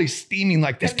know Holly's steaming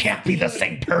like this can't be the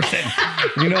same person.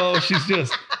 She's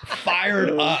just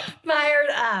fired up.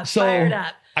 Fired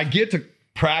up. I get to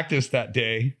practice that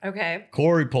day. Okay.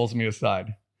 Corey pulls me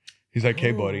aside. He's like,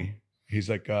 hey buddy. He's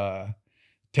like,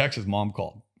 Tex's mom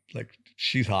called. Like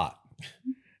she's hot.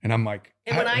 And I'm like,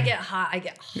 and when I get hot, I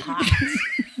get hot.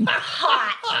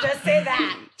 Hot. Just say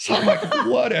that. So I'm like,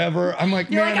 whatever. I'm like,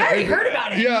 You're man. like, I already heard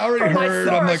about it. Yeah, I already From my heard.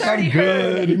 I'm like, source, I I'm already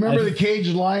heard. good. You remember the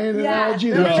caged lion analogy?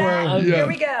 Look at That's that. where- Yeah. Here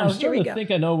we go. I'm Here starting we to go.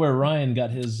 think I know where Ryan got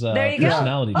his There you go.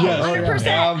 personality. Oh, Yes. 100%.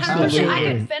 Absolutely. 100%. I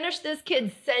can finish this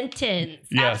kid's sentence.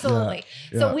 Yes. Absolutely.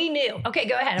 Yeah. So we knew. Okay,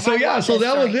 go ahead. So I yeah, love so this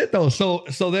that was story. it though.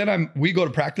 So then we go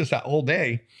to practice that whole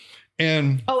day.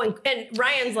 And Oh, and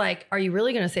Ryan's like, are you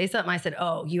really going to say something? I said,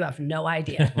 oh, you have no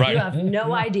idea. Right. You have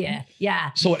no idea.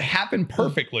 Yeah. so it happened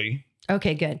perfectly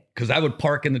Okay, good. because I would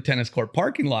park in the tennis court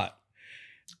parking lot.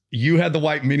 You had the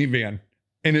white minivan,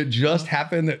 and it just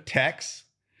happened that Tex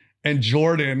and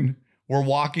Jordan were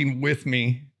walking with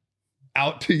me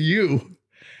out to you.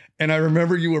 And I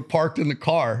remember you were parked in the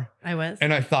car, I was.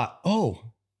 and I thought, oh,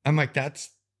 I'm like, that's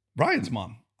Ryan's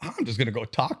mom. I'm just going to go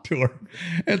talk to her.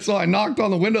 And so I knocked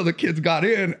on the window. The kids got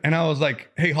in, and I was like,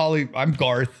 hey, Holly, I'm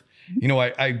Garth. You know,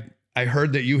 I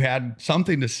heard that you had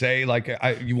something to say. Like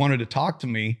you wanted to talk to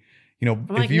me. You know, I'm if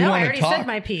like, you no, I want to already talk. said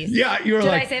my piece. Yeah, you were Did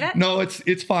I like, say that? no,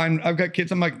 it's fine. I've got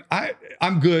kids. I'm like,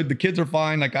 I'm good. The kids are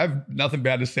fine. Like I have nothing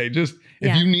bad to say. Just if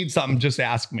Yeah. you need something, just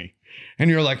ask me. And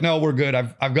you're like, no, we're good.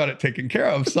 I've got it taken care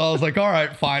of. So I was like, all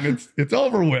right, fine. It's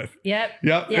over with. Yep.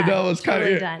 Yep. Yeah, And that was kind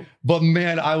totally of it. done. But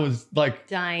man, I was like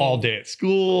Dying. all day at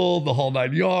school, the whole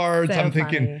 9 yards. So I'm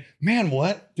thinking, funny. man,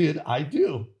 what did I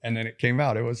do? And then it came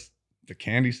out. It was the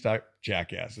candy stock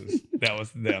jackasses. That was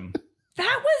them.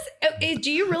 That was,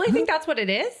 do you really think that's what it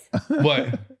is?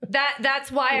 What? That's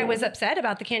why I was upset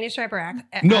about the candy striper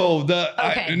act. No,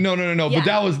 Okay. no. Yeah. But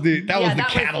that was the Yeah,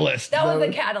 catalyst. That was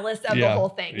the catalyst of the Yeah, whole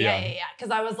thing. yeah. Yeah. Because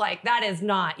I was like, that is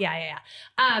not. Yeah.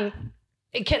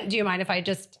 Do you mind if I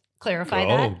just clarify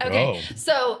Go, that? Okay. go.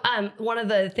 So one of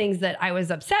the things that I was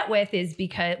upset with is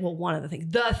because, well, the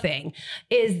thing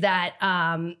is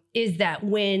that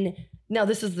when, now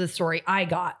this is the story I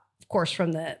got, of course,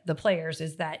 from the players,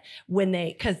 is that when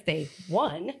because they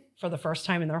won for the first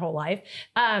time in their whole life,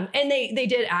 and they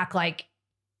did act like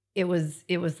it was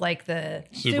like the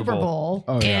Super Bowl,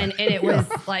 Oh, yeah. and it was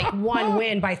like one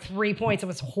win by 3 points. It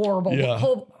was horrible, Yeah.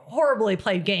 horribly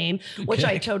played game, which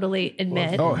I totally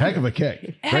admit. Oh, heck of a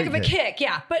kick. Heck Great of a kick,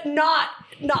 yeah, but not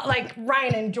like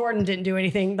Ryan and Jordan didn't do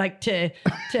anything like to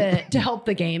help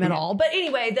the game at all. But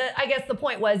anyway, I guess the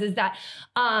point is that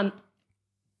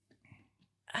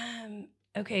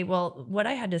okay, well, what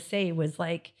I had to say was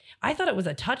like, I thought it was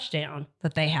a touchdown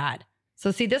that they had.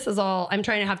 So see, this is all, I'm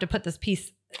trying to have to put this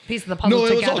piece of the puzzle No,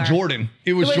 it together. was all Jordan.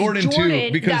 It was Jordan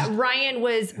too, because that Ryan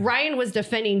was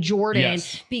defending Jordan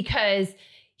Yes. because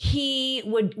he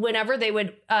would, whenever they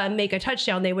would make a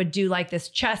touchdown, they would do like this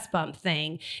chest bump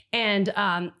thing. And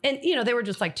you know, they were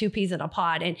just like two peas in a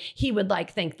pod, and he would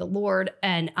like thank the Lord.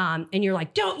 And you're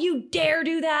like, don't you dare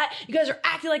do that. You guys are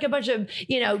acting like a bunch of,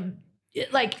 you know,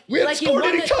 like we had like you scored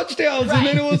won any touchdowns, and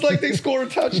then it was like they scored a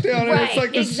touchdown, and it's Right,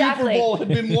 like the exactly. Super Bowl had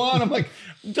been won. I'm like,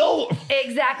 don't.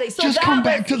 Exactly. So Just that come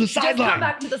back was- to the Just sideline. come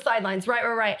back to the sidelines.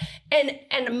 Right. And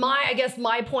I guess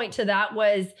my point to that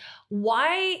was,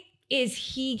 why is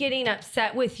he getting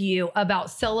upset with you about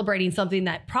celebrating something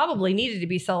that probably needed to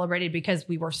be celebrated because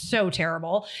we were so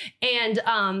terrible? And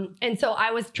so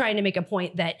I was trying to make a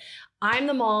point that I'm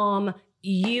the mom.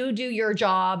 You do your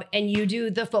job and you do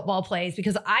the football plays,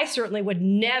 because I certainly would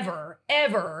never,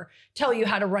 ever tell you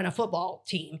how to run a football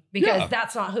team, because Yeah.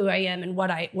 that's not who I am and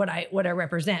what I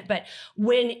represent. But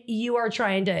when you are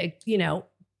trying to, you know,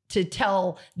 to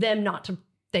tell them not to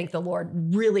thank the Lord,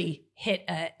 really hit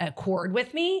a chord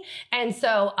with me. And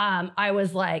so I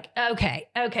was like,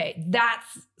 okay, that's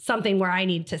something where I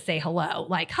need to say hello.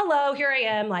 Like, hello, here I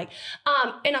am. Like,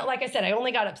 and like I said, I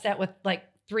only got upset with like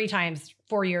 3 times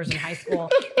 4 years in high school.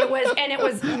 It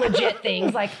was legit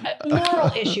things like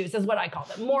moral issues is what I call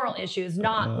them. Moral issues,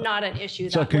 not an issue.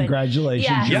 So that would,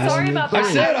 congratulations. Yeah, You sorry won about your that. I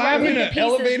thing. said I I'm love in you to an pieces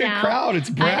elevated now. crowd. It's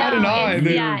Brad know, and I it's-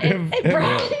 that yeah, have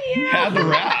Brad, yeah. had the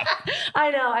wrath.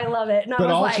 I know, I love it. And I But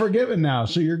was all's like, forgiven now,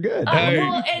 so you're good. Hey.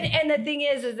 well, and the thing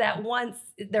is that once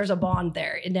there's a bond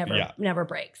there, it never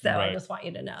breaks. So I Right. just want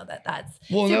you to know that that's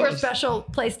Well, that super was- special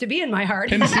place to be in my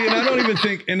heart. And see, and I don't even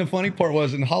think, and the funny part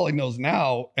was, and Holly knows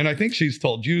now, and I think she's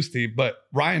told you, Steve, but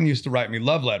Ryan used to write me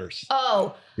love letters,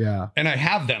 Oh, Yeah. and I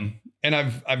have them, and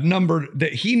I've numbered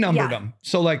that he numbered Yeah. them.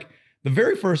 So like the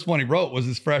very first one he wrote was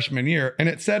his freshman year, and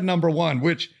it said number 1,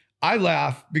 which I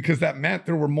laugh because that meant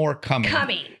there were more coming.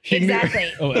 He knew-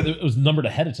 exactly. Oh, it was numbered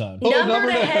ahead of time. Oh, Numbered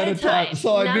ahead of time.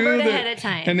 So I knew Numbered that, ahead of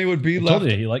time. and they would be I left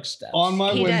told you he likes stats. on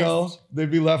my He window. does. They'd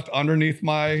be left underneath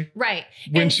my Right.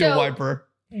 And windshield so wiper.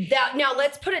 That, now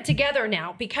let's put it together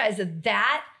now, because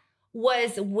that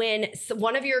was when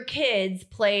one of your kids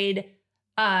played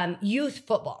youth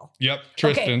football. Yep.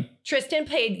 Tristan. Okay, Tristan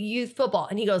played youth football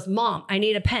and he goes, Mom, I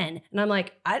need a pen. And I'm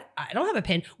like, I don't have a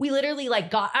pen. We literally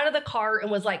like got out of the car and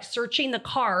was like searching the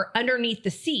car underneath the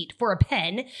seat for a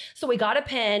pen. So we got a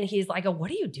pen. He's like, oh,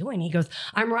 what are you doing? He goes,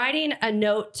 I'm writing a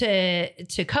note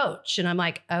to coach. And I'm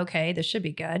like, okay, this should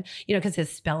be good. You know, because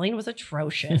his spelling was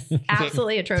atrocious.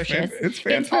 Absolutely atrocious. It's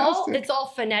fantastic. It's all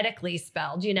phonetically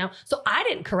spelled, you know? So I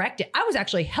didn't correct it. I was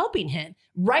actually helping him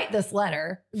write this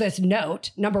letter, this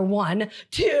note, number one,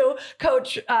 to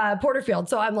Coach Porterfield.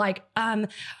 So I'm like,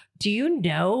 do you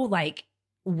know like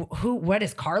what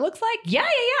his car looks like? Yeah,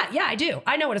 I do.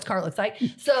 I know what his car looks like.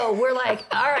 So we're like,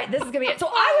 all right, this is gonna be it. So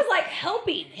I was like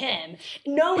helping him,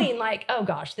 knowing like, oh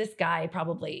gosh, this guy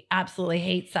probably absolutely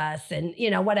hates us and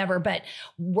you know, whatever, but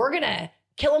we're gonna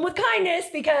kill him with kindness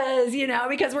because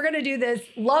we're going to do this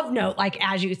love note, like,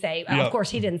 as you say, Yep. Of course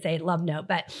he didn't say love note,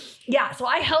 but yeah. So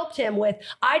I helped him with,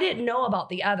 I didn't know about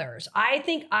the others. I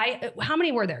think how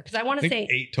many were there? Cause I want to say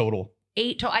 8 total.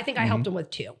 8 total. I think I helped him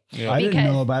with 2. Yeah. I didn't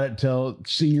Because- know about it till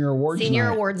senior awards Senior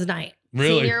night. awards night.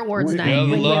 Really? Senior awards We- night. Yeah, the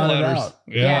we When love brought it letters. out.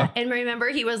 Yeah. And remember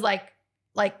he was like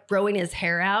growing his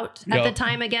hair out at the Yep.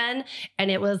 time again. And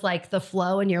it was like the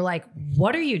flow. And you're like,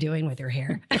 what are you doing with your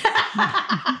hair?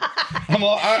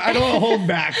 I don't hold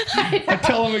back. I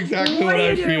tell him exactly What what are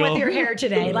you I doing feel. with your hair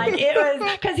today? Like it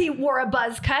was because he wore a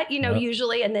buzz cut, Yep.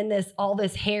 usually, and then all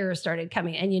this hair started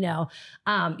coming, and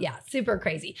yeah, super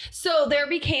crazy. So there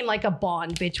became like a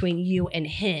bond between you and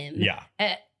him. Yeah.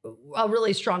 A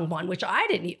really strong bond, which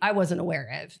I wasn't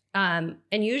aware of.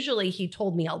 And usually he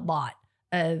told me a lot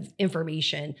of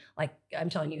information. Like I'm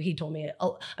telling you, he told me,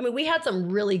 we had some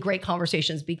really great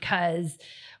conversations because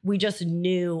I just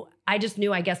knew,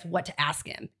 I guess, what to ask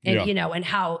him and, Yeah. and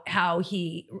how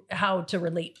to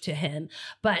relate to him.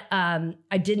 But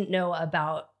I didn't know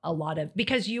about a lot of,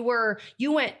 because you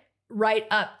went right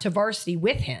up to varsity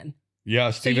with him.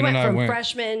 Yeah. So you Steven went and I from went.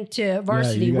 freshman to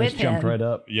varsity you guys with him. jumped right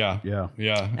up. Yeah. Yeah.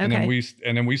 Yeah. Okay.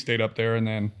 And then we stayed up there, and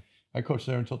then I coached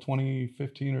there until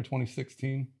 2015 or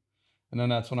 2016. And then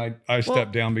that's when I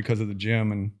stepped down because of the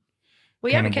gym. And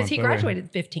Well, yeah, kind of because he went that way.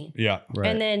 graduated 15. yeah, Right.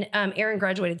 And then Aaron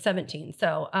graduated 17.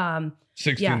 So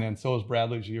 16 Yeah. then. So was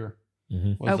Bradley's year.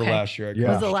 Mhm. Was the Okay. last year I yeah.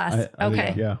 coached. Was the last- I think-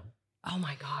 okay. yeah. oh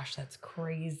my gosh, that's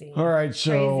crazy. All right.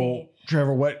 So, Crazy.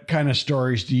 Trevor, what kind of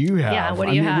stories do you have? Yeah, what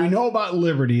do you We have? know about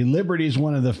Liberty. Liberty is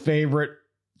one of the favorite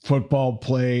football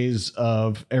plays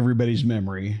of everybody's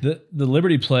memory. The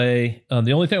Liberty play.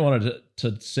 The only thing I wanted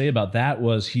to say about that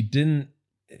was he didn't.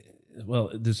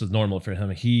 Well, this is normal for him.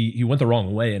 He went the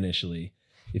wrong way initially.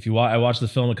 If you I watched the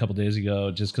film a couple days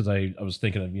ago just because I was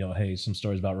thinking of hey, some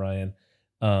stories about Ryan,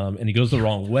 and he goes the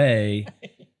wrong way.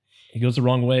 He goes the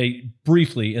wrong way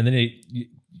briefly, and then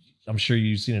I'm sure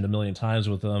you've seen it a million times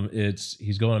with him.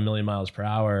 He's going a million miles per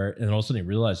hour, and then all of a sudden he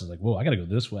realizes like, whoa, I got to go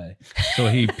this way. So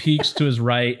he peeks to his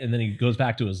right, and then he goes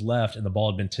back to his left, and the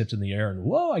ball had been tipped in the air, and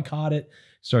whoa, I caught it.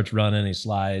 Starts running, he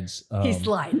slides. He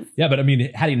slides. Yeah, but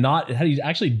had he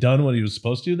actually done what he was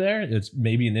supposed to there, it's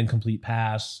maybe an incomplete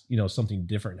pass. Something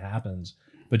different happens.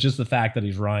 But just the fact that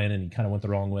he's Ryan and he kind of went the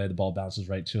wrong way, the ball bounces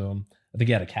right to him. I think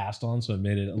he had a cast on, so it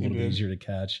made it a little bit did. easier to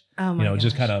catch. Oh my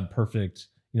Just gosh. kind of perfect,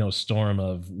 storm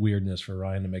of weirdness for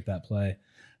Ryan to make that play.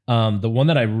 The one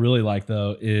that I really like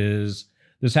though is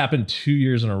this happened 2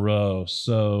 years in a row.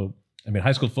 So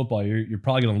high school football, you're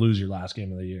probably going to lose your last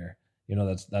game of the year.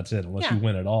 That's it unless Yeah. you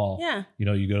win it all. Yeah. You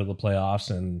go to the playoffs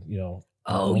and Oh,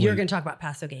 only- you're going to talk about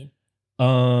Paso game.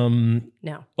 No.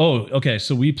 No. Okay.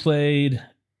 So we played,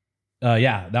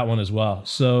 that one as well.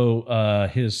 So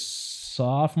his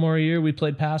sophomore year, we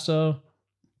played Paso,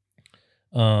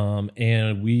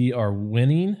 and we are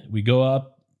winning. We go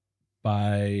up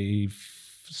by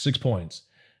 6 points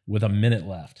with a minute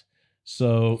left.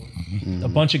 So a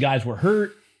bunch of guys were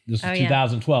hurt. This is Oh, yeah.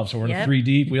 2012, so we're in Yep. 3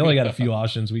 deep. We only got a few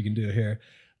options we can do here.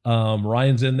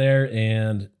 Ryan's in there,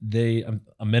 and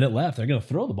a minute left. They're going to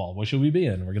throw the ball. What should we be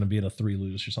in? We're going to be in a 3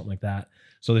 loose or something like that.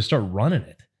 So they start running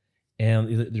it,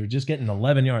 and they're just getting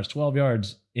 11 yards, 12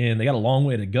 yards, and they got a long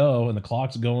way to go, and the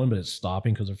clock's going, but it's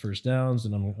stopping because of first downs.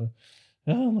 And I'm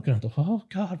looking at oh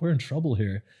God, we're in trouble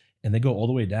here. And they go all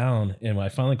the way down, and when I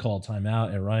finally call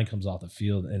timeout, and Ryan comes off the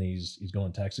field, and he's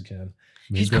going Texican.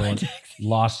 He's going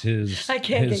lost his I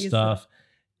can't get his used to stuff.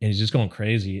 And he's just going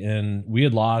crazy. And we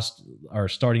had lost our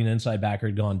starting inside backer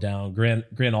had gone down. Grant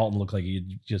Alton looked like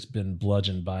he'd just been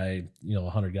bludgeoned by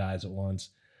 100 guys at once.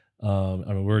 We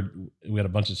had a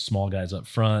bunch of small guys up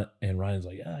front, and Ryan's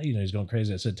like, yeah, he's going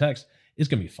crazy. I said, Tex, it's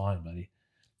gonna be fine, buddy.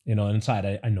 And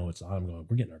inside I know it's on. I'm going,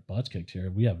 we're getting our butts kicked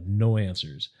here. We have no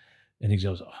answers. And he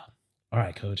goes, oh, all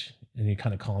right, coach. And he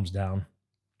kind of calms down.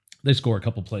 They score a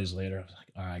couple plays later. I was like,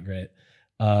 all right, great.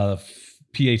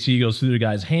 PAT goes through the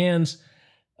guy's hands.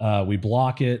 We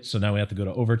block it. So now we have to go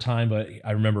to overtime. But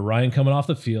I remember Ryan coming off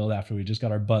the field after we just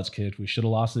got our butts kicked. We should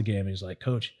have lost the game. And he's like,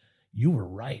 Coach, you were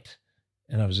right.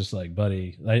 And I was just like,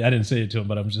 buddy, I didn't say it to him,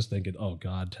 but I was just thinking, oh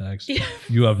God, Tex,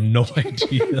 you have no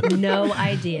idea. No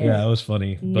idea. Yeah, it was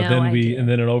funny. But No then idea. and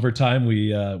then in overtime,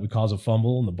 we cause a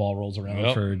fumble and the ball rolls around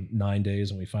Yep. for 9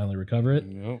 days and we finally recover it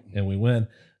Yep. and we win.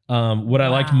 What I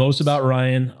liked Wow. most about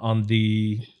Ryan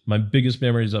my biggest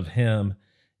memories of him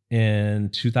in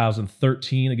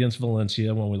 2013 against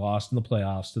Valencia when we lost in the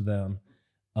playoffs to them.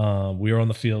 We were on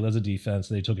the field as a defense.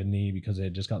 They took a knee because they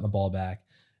had just gotten the ball back.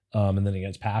 And then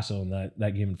against Paso in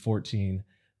that game in 14,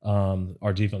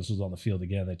 our defense was on the field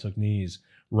again. They took knees.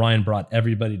 Ryan brought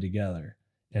everybody together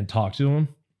and talked to them,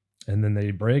 and then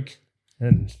they break.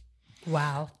 And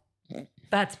Wow.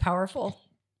 That's powerful.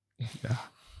 Yeah.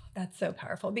 That's so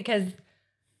powerful because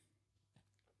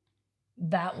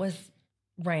that was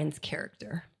Ryan's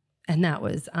character. And that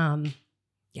was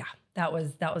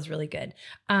that was really good.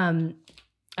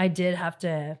 I did have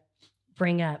to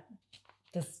bring up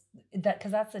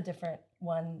because that's a different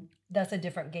one. That's a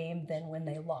different game than when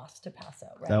they lost to Paso,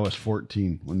 right? That was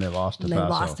 14 when they lost to When they Paso.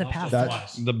 lost to Paso.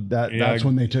 That's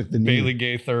when they took the knee. Bailey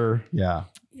Gaither. Yeah.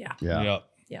 Yeah. Yeah.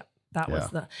 Yep. That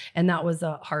was that was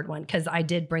a hard one because I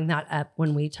did bring that up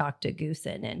when we talked to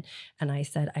Goosen and I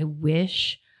said, I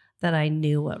wish that I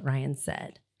knew what Ryan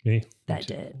said that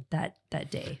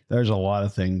day. There's a lot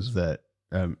of things that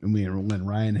when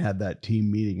Ryan had that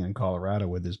team meeting in Colorado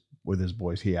with his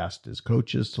boys, he asked his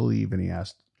coaches to leave and he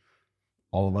asked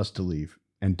all of us to leave.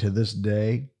 And to this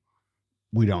day,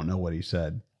 we don't know what he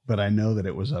said, but I know that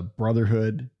it was a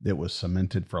brotherhood that was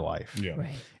cemented for life. Yeah.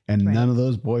 Right. And Right. none of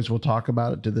those boys will talk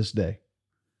about it to this day.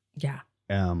 Yeah.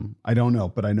 I don't know,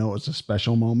 but I know it was a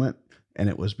special moment and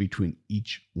it was between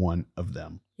each one of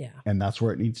them. Yeah. And that's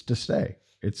where it needs to stay.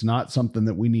 It's not something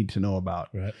that we need to know about.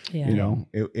 right. Yeah. You know,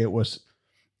 it was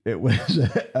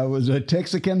a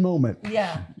Texican moment.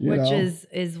 Yeah, You which know?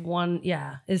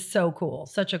 is so cool.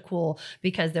 Such a cool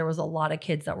because there was a lot of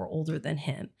kids that were older than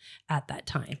him at that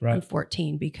time. Right. In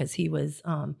 14 because he was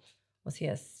he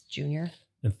a junior?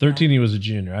 In 13, he was a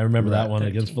junior. I remember Right, that one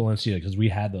 13. against Valencia because we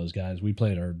had those guys. We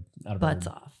played our out of Butts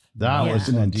our, off. That Yeah. was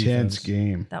an On intense defense.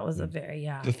 game. That was a very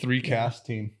The three cast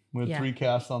team. We had Yeah. 3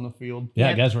 casts on the field. Yeah,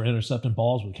 Yep. guys were intercepting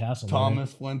balls with Castle.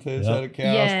 Thomas Fuentes Yep. had a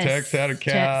cast. Yes, Tex had a Tex,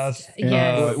 cast.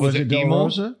 yes. Was it Del Emil?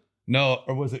 Rosa? No,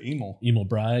 or was it Emil? Emil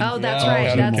Bragg. Oh, that's Yeah, right.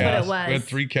 had a That's what cast. it was. We had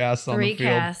 3 casts on Three the field.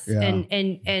 casts, Yeah.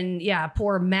 and yeah,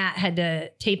 poor Matt had to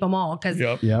tape them all because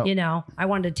Yep. Yeah. you know I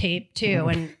wanted to tape too,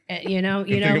 and you know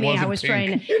Good thing it me, I wasn't was pink.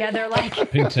 trying to. Yeah, they're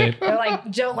like. Pink tape. They're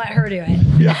like, don't let her do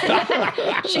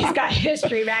it. She's got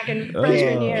history back in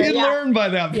freshman year. He Yeah. learned by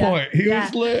that Yeah. point. He Yeah.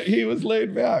 was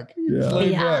laid back. He was Yeah.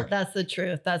 laid Yeah, back. that's the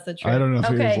truth. That's the truth. I don't know if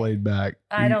he was Okay. laid back.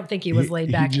 I don't think he was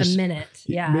laid back just- a minute.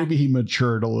 Yeah. Maybe he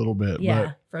matured a little bit.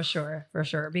 Yeah, for sure.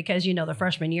 Because the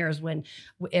freshman years when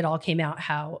it all came out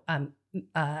how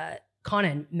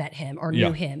Conan met him or knew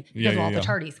Yeah. him because Yeah, of all yeah, the yeah.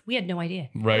 tardies. We had no idea.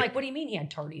 Right. I'm like, what do you mean he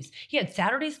had tardies? He had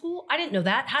Saturday school? I didn't know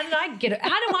that. How did I get it? How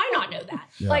do I not know that?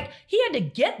 Yeah. Like he had to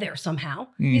get there somehow.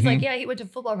 He's Mhm. like, yeah, he went to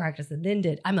football practice and then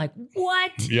did. I'm like,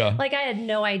 what? Yeah. Like I had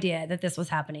no idea that this was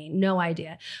happening. No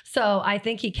idea. So I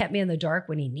think he kept me in the dark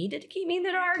when he needed to keep me in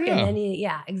the dark. Yeah. And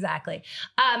then exactly.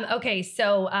 Okay.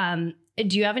 So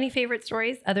do you have any favorite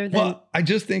stories other than Well, I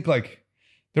just think like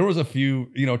there was a few,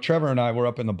 Trevor and I were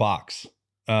up in the box.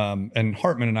 And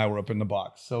Hartman and I were up in the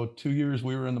box. So 2 years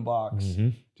we were in the box.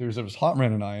 Mhm. 2 years it was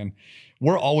Hartman and I, and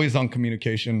we're always on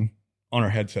communication on our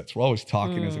headsets. We're always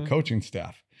talking as a coaching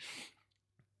staff.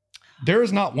 There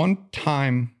is not one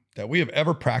time that we have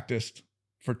ever practiced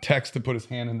for Tex to put his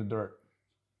hand in the dirt.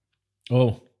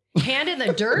 Oh, hand in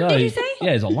the dirt? No, Did you he's- say?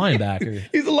 Yeah, he's a linebacker.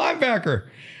 He's a linebacker.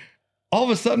 All of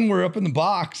a sudden we're up in the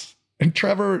box. And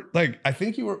Trevor, like, I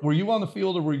think were you on the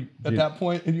field or were you at Yeah. that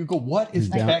point? And you go, what is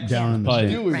He's down- Tex down in the Probably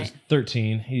stands. doing? Right.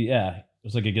 13. It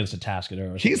was like against a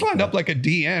Tascadero. or He's something lined up that. like a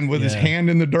DN with his Yeah. hand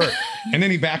in the dirt. And then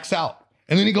he backs out.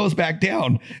 And then he goes back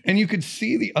down. And you could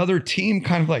see the other team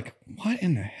kind of like, what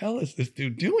in the hell is this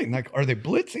dude doing? Like, are they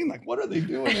blitzing? Like, what are they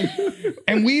doing?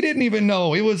 And we didn't even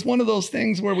know. It was one of those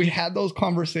things where we had those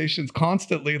conversations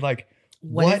constantly, like,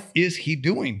 what is he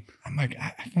doing? I'm like,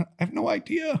 I have no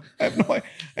idea.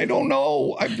 I don't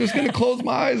know. I'm just going to close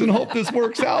my eyes and hope this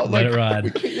works out. Let Like, it ride.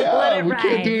 we Let it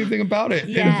can't do ride. anything about it.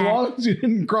 Yeah. And As long as you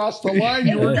didn't cross the line,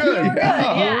 you were You good. were good.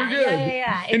 Yeah, we're good.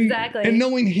 yeah, And- exactly. And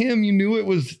knowing him, you knew it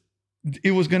was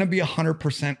going to be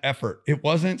 100% effort. It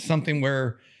wasn't something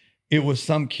where it was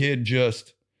some kid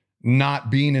just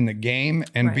not being in the game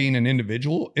and Right. being an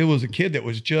individual. It was a kid that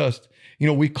was just,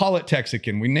 we call it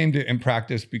Texican. We named it in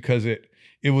practice because it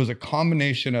it was a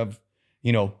combination of,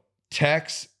 you know,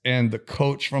 Tex and the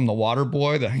coach from the Water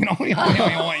Boy,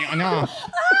 and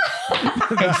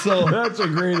so That's a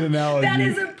great analogy. That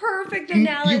is a perfect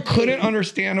analogy. you couldn't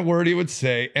understand a word he would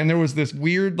say. And there was this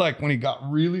weird, like when he got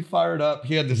really fired up,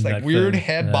 he had this like Neck weird thing.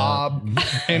 head Yeah. bob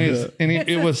and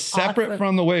it was separate awesome.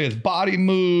 from the way his body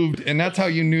moved. And that's how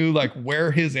you knew like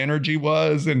where his energy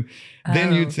was. And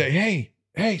then Oh. you'd say, hey,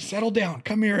 settle down,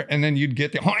 come here. And then you'd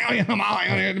get the,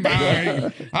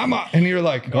 and you're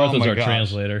like, Garth oh was my our gosh.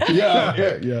 translator.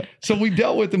 yeah. So we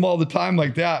dealt with him all the time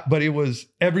like that, but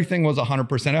everything was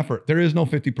 100% effort. There is no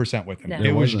 50% with him. No. It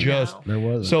There was wasn't. just, No. There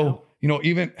was. so, you know,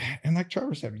 even, and like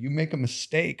Trevor said, you make a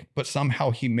mistake, but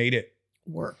somehow he made it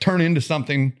Work. turn into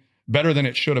something better than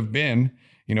it should have been,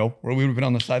 you know, where we would have been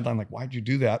on the sideline like, why'd you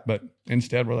do that? But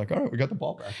instead we're like, all right, we got the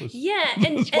ball back. Let's, Yeah,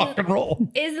 let's rock and roll.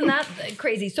 Isn't that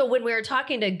crazy? So when we were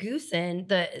talking to Goosen,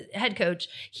 the head coach,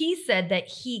 he said that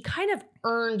he kind of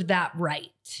earned that right.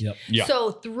 Yep. Yeah.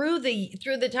 So through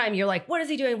the time you're like, what is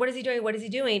he doing? What is he doing? What is he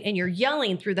doing? And you're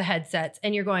yelling through the headsets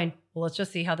and you're going, well, let's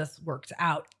just see how this works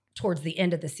out towards the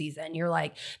end of the season. You're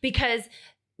like, because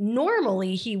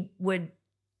normally he would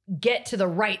get to the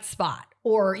right spot.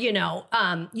 Or, you know,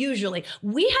 usually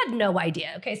we had no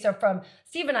idea. Okay. So from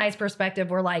Steve and I's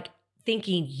perspective, we're like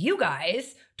thinking you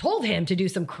guys told him to do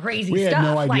some crazy We stuff.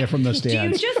 had no idea Like, from the Do you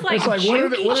stands. just like It's like, what are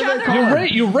juke they- what each are they other?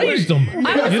 calling? You raised him. You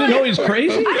I was didn't like- know he's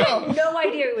crazy? I had no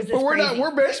idea it was this But crazy.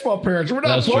 we're baseball parents. We're not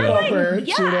That's true. football We're like, parents,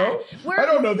 yeah, you know? we're- I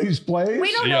don't know these plays.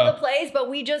 We don't Yeah. know the plays, but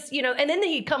we just, you know, and then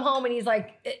he'd come home and he's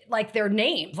like their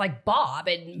names, like Bob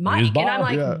and Mike. Bob, and I'm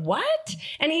like, yeah. what?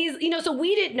 And he's, you know, so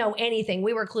we didn't know anything.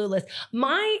 We were clueless.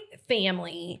 My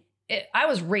family, I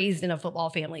was raised in a football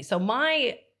family. So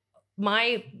my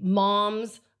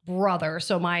mom's brother,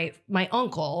 so my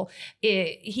uncle,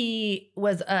 he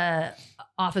was a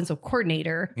offensive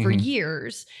coordinator for Mhm.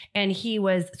 years, and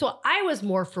so I was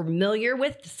more familiar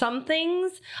with some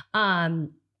things, and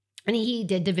he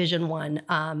did Division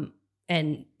I,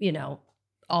 and you know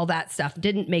all that stuff.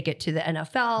 Didn't make it to the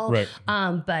NFL, Right.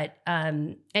 but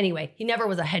anyway, he never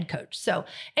was a head coach. So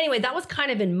anyway, that was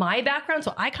kind of in my background.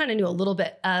 So I kind of knew a little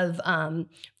bit of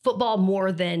football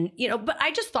more than, you know, but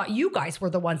I just thought you guys were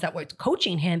the ones that were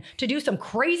coaching him to do some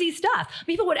crazy stuff.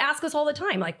 People would ask us all the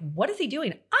time, like, what is he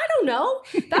doing? I don't know.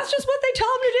 That's just what they tell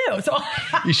him to do.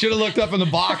 So You should have looked up in the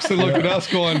box and looked at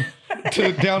us going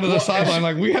down to the sideline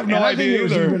like, we have no And I think idea it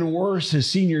was either. even worse his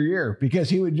senior year because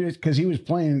he was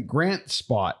playing Grant's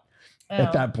spot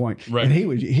at that point. Right. And he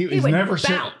was would never bounce,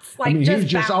 sit. like, I mean, he just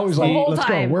was just bounce always the like, whole let's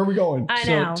time. go. Where are we going? I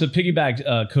know. So to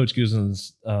piggyback Coach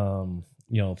Goosen's,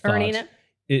 you know, thoughts, Earning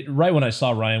it. right when I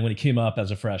saw Ryan, when he came up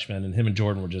as a freshman and him and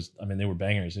Jordan were just, I mean, they were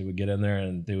bangers. They would get in there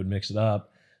and they would mix it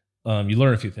up. You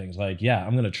learn a few things like, yeah,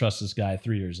 I'm going to trust this guy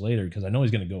 3 years later because I know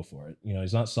he's going to go for it. You know,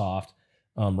 he's not soft.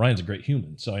 Ryan's a great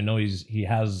human. So I know he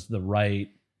has the right,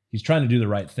 he's trying to do the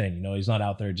right thing. You know, he's not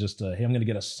out there just to, hey, I'm going to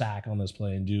get a sack on this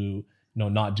play and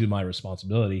not do my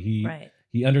responsibility. Right.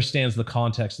 He understands the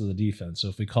context of the defense. So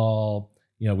if we call,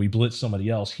 you know, we blitz somebody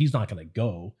else, he's not going to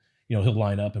go. You know, he'll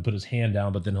line up and put his hand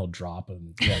down, but then he'll drop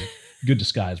and yeah, good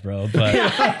disguise, bro. But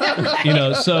you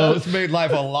know, so It's made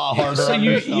life a lot harder. so on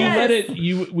you yourself. let it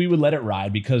we would let it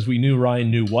ride because we knew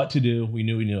Ryan knew what to do. We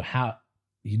knew how.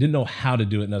 He didn't know how to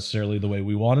do it necessarily the way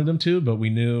we wanted him to, but we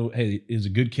knew, hey, he's a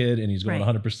good kid and he's going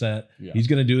Right. 100%. Yeah. He's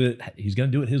going to do it. He's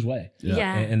going to do it his way.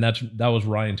 Yeah. And that was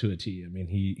Ryan to a T. I mean,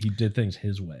 he did things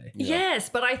his way. Yes,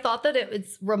 but I thought that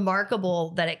it's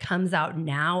remarkable that it comes out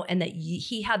now and that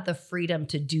he had the freedom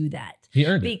to do that He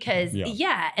earned it. because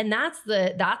and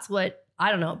that's what I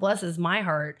don't know, it blesses my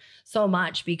heart so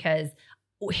much because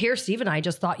here Steve and I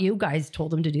just thought you guys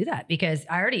told him to do that because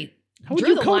I already How would drew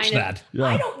you the coach line that? Yeah.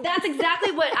 I don't. That's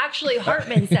exactly what actually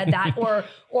Hartman said that,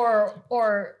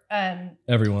 or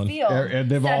Everyone. Field And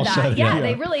they've all that. said it, Yeah, yeah.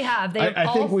 they really have. They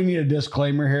I think we need a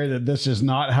disclaimer here that this is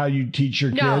not how you teach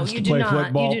your No, kids you to do play not. You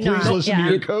football. do Please not. listen Yeah.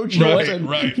 to your coach. No, Listen.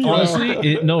 right. You know. Honestly,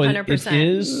 it 100%.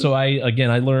 is. So I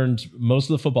learned most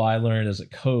of the football I learned as a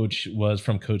coach was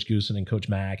from Coach Goosen and Coach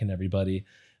Mack and everybody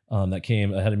that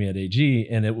came ahead of me at AG.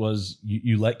 And it was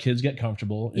you let kids get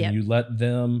comfortable and Yep. you let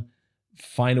them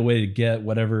find a way to get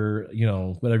whatever you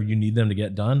need them to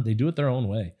get done. They do it their own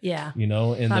way. yeah. You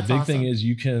know, and That's the big thing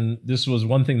awesome. is this was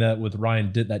one thing that with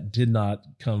Ryan did not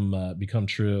become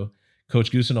true.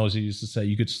 Coach Goosen always used to say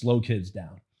you could slow kids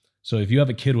down. So if you have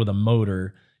a kid with a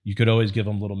motor, you could always give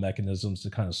them little mechanisms to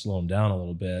kind of slow them down a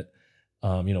little bit.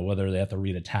 You know, whether they have to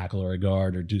read a tackle or a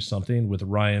guard or do something. With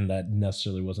Ryan, that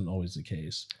necessarily wasn't always the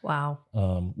case, Wow.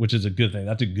 which is a good thing.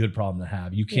 That's a good problem to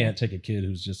have. You can't take a kid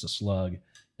who's just a slug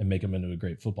and make them into a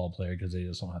great football player because they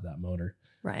just don't have that motor.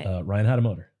 Right. Ryan had a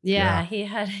motor. Yeah,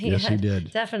 Yeah. he Yes, he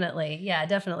did. Definitely. Yeah,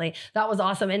 definitely. That was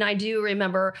awesome. And I do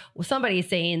remember somebody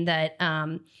saying that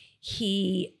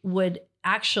he would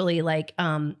actually like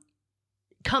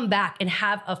come back and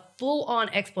have a full on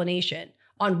explanation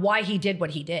on why he did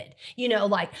what he did. You know,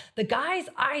 like the guy's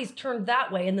eyes turned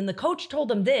that way and then the coach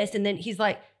told him this and then he's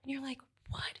like, and you're like,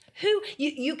 what? Who?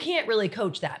 You can't really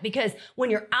coach that because when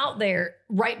you're out there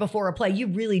right before a play, you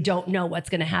really don't know what's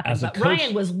going to happen. As a But coach-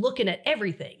 Ryan was looking at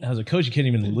everything. As a coach, you can't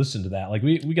even listen to that. Like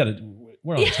we got to.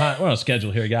 We're on time. We're on a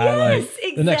schedule here, guy. Yes,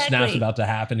 like the next snap's exactly. about to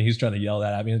happen. He's trying to yell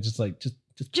that at me. It's just like just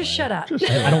play. Shut up.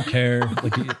 I don't care.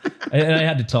 Like, and I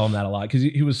had to tell him that a lot because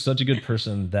he was such a good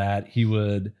person that he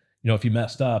would, if he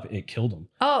messed up, it killed him.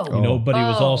 Oh, But he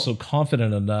was Oh. also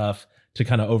confident enough to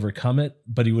kind of overcome it.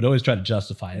 But he would always try to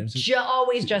justify it.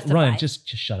 Always justify. Ryan, just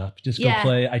shut up. Just Yeah. go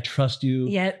play. I trust you.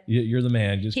 Yeah. You're the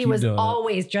man. Just He keep was doing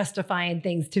always justifying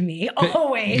things to me. it.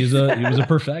 Always. He was a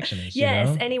perfectionist. Yes,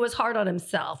 You know? and he was hard on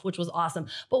himself, which was awesome.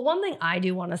 But one thing I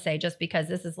do want to say, just because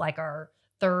this is like our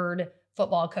third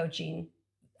football coaching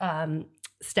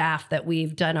staff that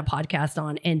we've done a podcast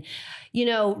on, and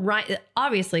Ryan,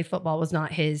 obviously football was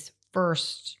not his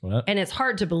first, What? and it's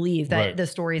hard to believe that Right. the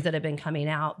stories that have been coming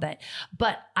out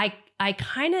but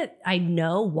I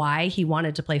know why he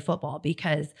wanted to play football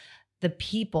because the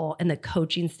people and the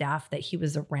coaching staff that he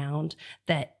was around,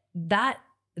 that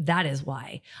is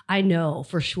why. I know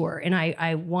for sure. And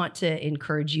I want to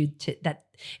encourage you that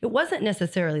it wasn't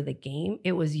necessarily the game.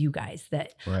 It was you guys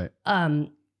that Right.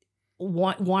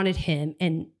 wanted him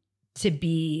and to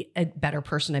be a better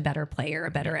person, a better player,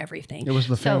 a better everything. It was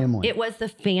the family. It was the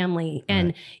family.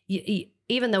 And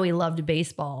even though he loved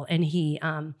baseball and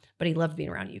but he loved being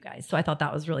around you guys. So I thought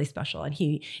that was really special. And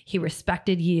he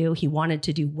respected you. He wanted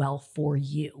to do well for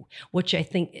you, which I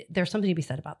think there's something to be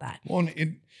said about that. Well,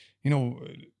 and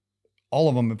all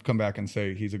of them have come back and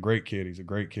say he's a great kid. He's a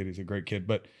great kid. He's a great kid.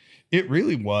 But it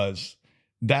really was,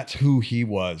 that's who he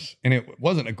was. And it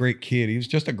wasn't a great kid. He was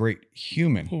just a great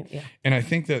human. Yeah. And I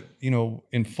think that,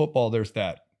 in football, there's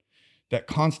that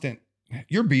constant,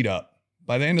 you're beat up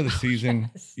by the end of the season.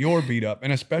 Yes. You're beat up.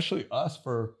 And especially us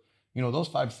for, those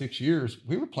 5-6 years,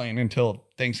 we were playing until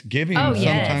Thanksgiving, Oh, yes.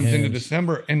 sometimes into Yes.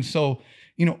 December. And so,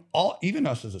 even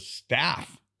us as a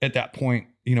staff at that point,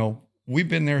 we've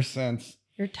been there since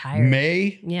You're tired.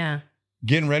 May, Yeah. getting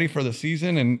getting ready for the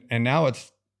season. And now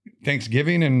it's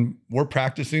Thanksgiving and we're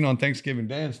practicing on Thanksgiving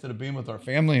Day instead of being with our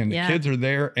family, and the Yeah. kids are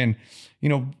there. And,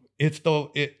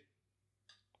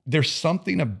 there's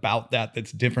something about that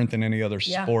that's different than any other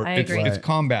Yeah, sport. I It's agree. it's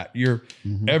combat.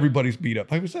 Mhm. Everybody's beat up.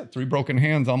 Like I said, 3 broken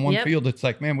hands on one Yep. field. It's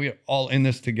like, man, we all in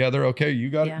this together. Okay, you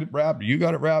got Yeah. it wrapped. You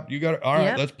got it wrapped. You got it. All right,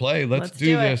 Yep. let's play. Let's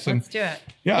do this. Let's And do it.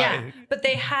 yeah, Yeah. But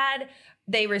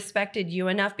they respected you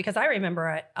enough because I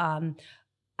remember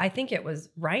I think it was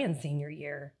Ryan's senior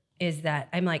year is that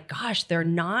I'm like, gosh, they're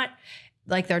not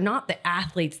the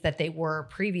athletes that they were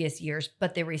previous years,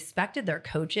 but they respected their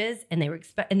coaches and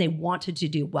they wanted to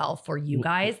do well for you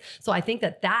guys. So I think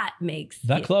that makes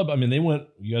That club, I mean,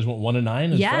 you guys went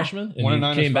 1-9 as Yeah. freshmen. And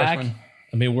 1-9 you as came back. freshmen.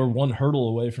 I mean, we're one hurdle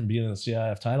away from being in the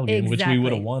CIF title game, which we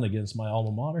would have Exactly. won against my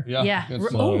alma mater. Yeah. It's,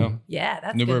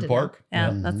 That's Newbury good to Park. Know.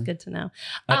 Yeah, Yeah. that's Mhm. good to know.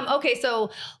 Okay, so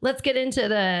let's get into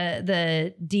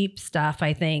the deep stuff.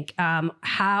 I think.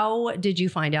 How did you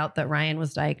find out that Ryan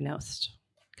was diagnosed?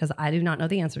 Because I do not know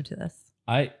the answer to this.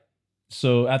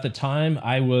 So at the time,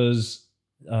 I was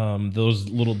those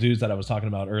little dudes that I was talking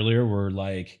about earlier were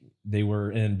like they were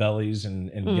in bellies and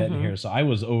getting Mhm. here. So I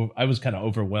was kind of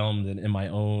overwhelmed and in my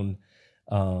own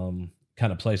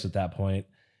kind of place at that point.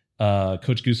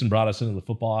 Coach Goosen brought us into the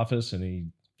football office and he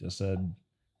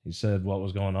said what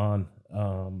was going on.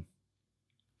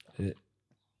 It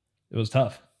was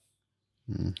tough.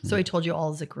 Mhm. So he told you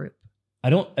all as a group. I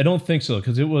don't think so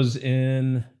because it was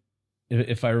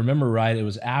if I remember right, it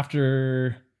was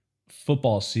after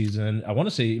football season. I want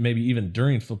to say maybe even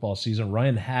during football season,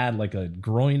 Ryan had like a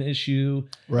groin issue.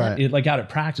 Right. It like out at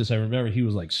practice, I remember he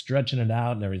was like stretching it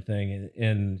out and everything.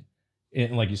 And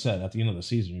like you said, at the end of the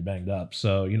season, you're banged up.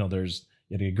 So, there's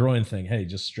a groin thing. Hey,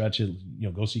 just stretch it,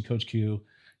 go see Coach Q,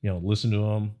 listen to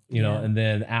him, Yeah. and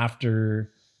then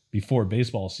before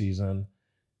baseball season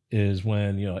is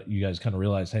when, you guys kind of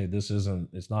realize, hey,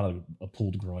 it's not a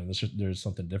pulled groin. There's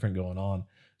something different going on.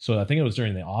 So I think it was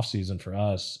during the off season for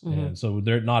us. Mhm. And so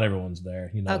not everyone's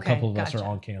there, a Okay, couple of us gotcha. are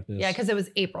on campus. Yeah, because it was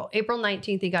April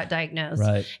 19th he got diagnosed.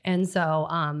 right. And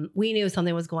so we knew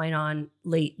something was going on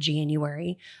late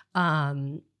January.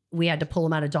 We had to pull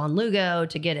him out of Don Lugo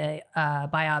to get a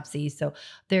biopsy. So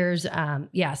there's,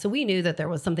 so we knew that there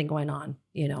was something going on,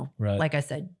 Right. like I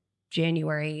said,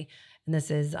 January. And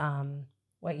this is,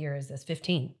 what year is this?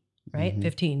 15, right? Mhm.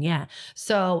 15. Yeah.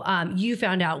 So you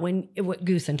found out what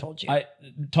Goosen told you.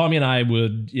 Tommy and I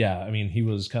would, I mean, he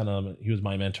was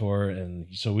my mentor. And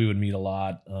so we would meet a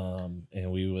lot.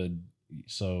 And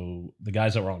so the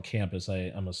guys that were on campus,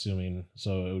 I'm assuming,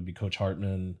 so it would be Coach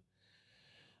Hartman.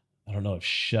 I don't know if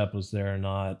Shep was there or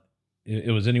not.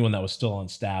 It was anyone that was still on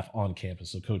staff on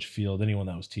campus. So Coach Field, anyone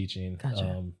that was teaching,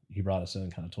 Gotcha. he brought us in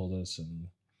and kind of told us, and,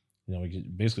 we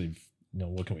could basically,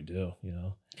 what can we do,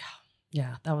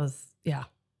 Yeah, that was, yeah.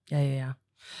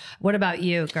 What about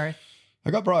you, Garth?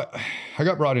 I got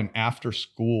brought in after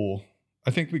school.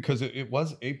 I think because it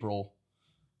was April.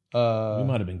 We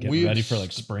might have been getting ready for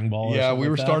like spring ball. Yeah, or we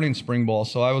were like starting spring ball.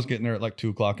 So I was getting there at like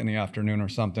 2:00 in the afternoon or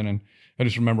something. And I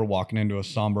just remember walking into a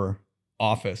somber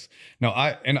office. Now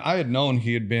I had known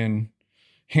he had been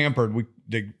hampered.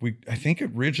 I think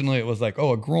originally it was like,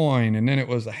 a groin, and then it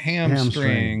was a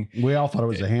hamstring. We all thought it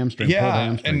was a hamstring.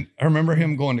 Yeah. And I remember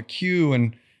him going to Q,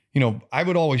 and, I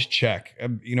would always check,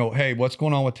 hey, what's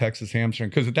going on with Texas hamstring?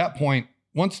 Because at that point,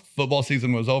 once football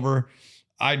season was over,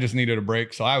 I just needed a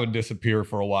break. So I would disappear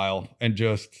for a while and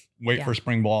just wait for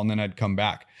spring ball, and then I'd come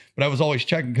back. But I was always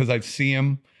checking because I'd see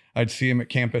him at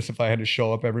campus if I had to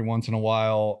show up every once in a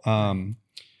while.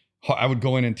 I would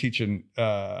go in and teach an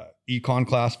econ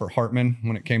class for Hartman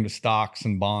when it came to stocks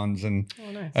and bonds. And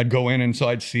Nice. I'd go in, and so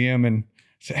I'd see him and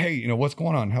say, hey, what's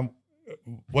going on?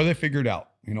 What have they figured out?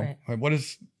 Right. What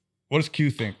does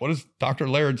Q think? What does Dr.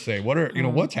 Laird say? What are,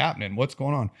 what's happening? What's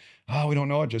going on? Oh, we don't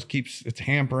know. It's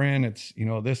hampering. It's,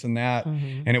 this and that.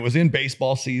 Mhm. And it was in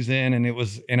baseball season. And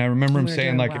I remember him We were saying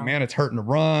doing like, well. man, it's hurting to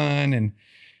run. And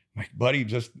my buddy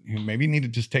just, maybe you need to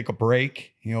just take a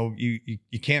break. You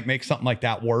can't make something like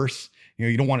that worse.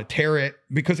 You don't want to tear it,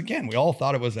 because again, we all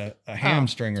thought it was a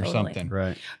hamstring or totally. something.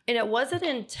 Right. And it wasn't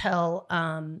until,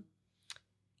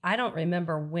 I don't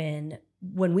remember when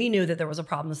we knew that there was a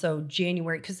problem. So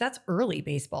January, because that's early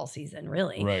baseball season,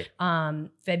 really. Right.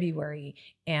 February.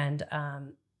 And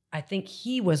I think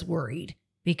he was worried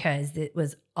because it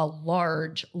was a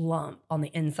large lump on the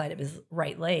inside of his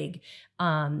right leg,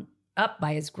 up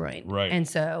by his groin. Right. And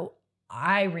so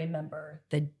I remember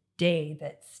the day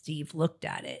that Steve looked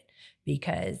at it,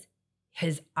 because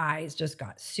his eyes just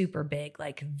got super big,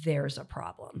 like there's a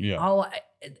problem. Yeah.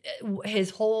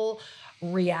 His whole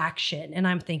reaction, and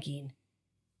I'm thinking,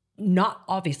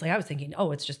 I was thinking,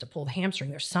 it's just a pulled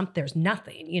hamstring. There's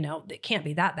nothing, it can't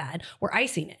be that bad. We're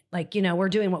icing it. Like, we're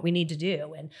doing what we need to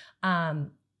do.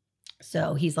 And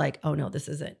so he's like, oh no, this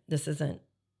is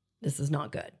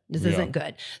not good. This isn't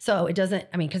good. So it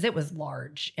doesn't, because it was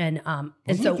large. And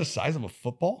Wasn't it the size of a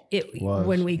football? Was.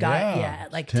 when we got, Yeah.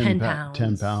 like 10 pounds.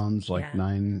 10 pounds, like Yeah.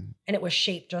 9. And it was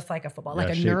shaped just like a football, Yeah,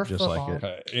 like a shaped Nerf just like football.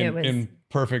 it. It was- In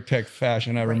perfect tech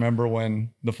fashion, I Right. remember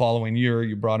when the following year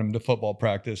you brought him to football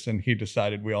practice, and he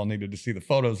decided we all needed to see the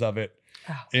photos of it.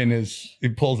 Oh, He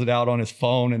pulls it out on his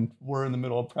phone, and we're in the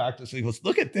middle of practice. He goes,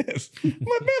 look at this. My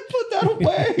man, put that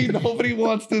away. Nobody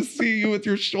wants to see you with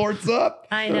your shorts up.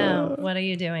 I know. What are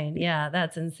you doing? Yeah,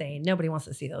 that's insane. Nobody wants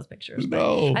to see those pictures. But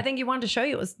No. I think you wanted to show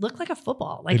you it looked like a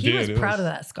football. Like It he did. was It proud was- of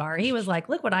that scar. He was like,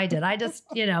 look what I did. I just,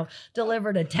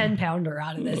 delivered a 10-pounder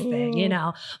out of this thing,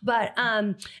 But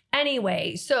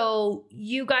anyway, so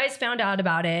you guys found out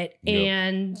about it, Yep.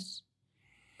 and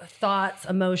thoughts,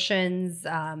 emotions,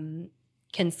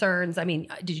 concerns.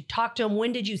 Did you talk to him?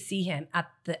 When did you see him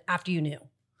after you knew?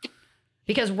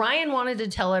 Because Ryan wanted to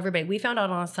tell everybody. We found out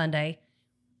on a Sunday.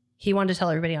 He wanted to tell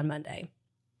everybody on Monday.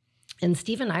 And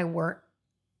Steve and I weren't,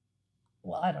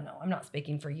 well, I don't know. I'm not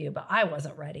speaking for you, but I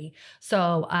wasn't ready.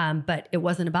 So, but it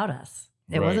wasn't about us.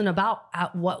 It Right. wasn't about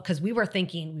because we were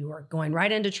thinking we were going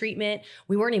right into treatment.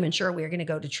 We weren't even sure we were going to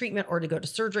go to treatment or to go to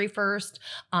surgery first.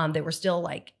 They were still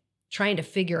like trying to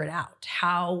figure it out,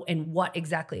 how and what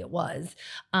exactly it was,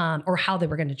 or how they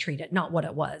were going to treat it, not what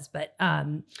it was. But,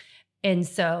 and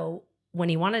so when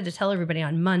he wanted to tell everybody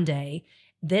on Monday,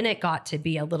 then it got to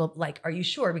be a little like, are you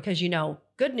sure? Because,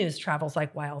 good news travels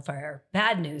like wildfire.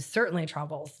 Bad news certainly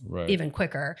travels Right. even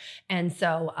quicker. And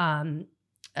so,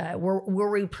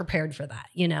 were we prepared for that?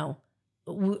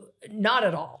 Not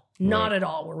at all. Not Right. at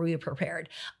all were we prepared.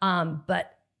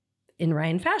 But in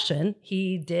Ryan fashion,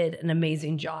 he did an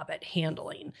amazing job at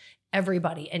handling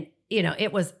everybody. And,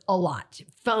 it was a lot.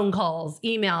 Phone calls,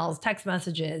 emails, text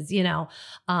messages, a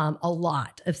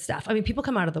lot of stuff. People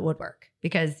come out of the woodwork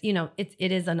because,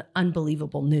 it is an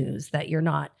unbelievable news that you're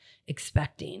not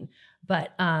expecting.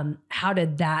 But how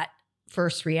did that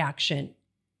first reaction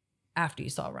after you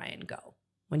saw Ryan go,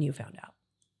 when you found out?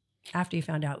 After you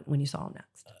found out when you saw him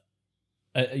next?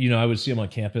 I would see him on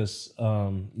campus.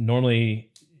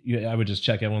 Normally, I would just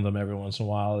check in with them every once in a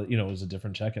while. You know, it was a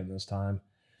different check-in this time.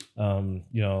 You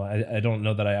know, I don't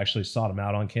know that I actually sought them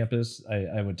out on campus.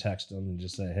 I would text them and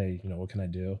just say, hey, you know, what can I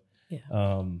do?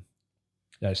 Yeah.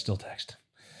 I still text.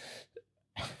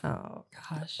 Oh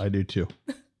gosh. I do too.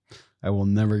 I will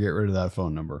never get rid of that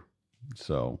phone number.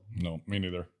 So, No, me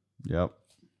neither. yep.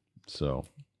 So,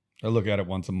 I look at it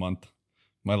once a month.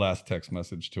 My last text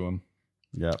message to him.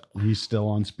 yep. He's still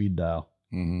on speed dial.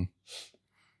 Mm-hmm.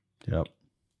 Yep.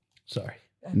 Sorry.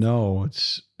 No,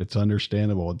 it's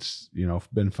understandable. It's, you know,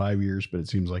 been 5 years, but it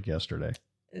seems like yesterday.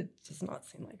 It does not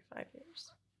seem like 5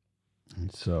 years.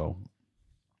 And so,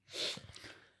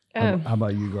 Oh. how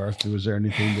about you, Garth? Was there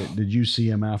anything did you see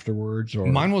him afterwards, or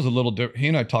Mine was a little different. He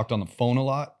and I talked on the phone a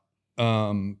lot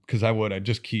because I'd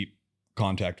just keep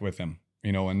contact with him,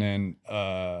 you know, and then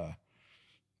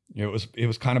it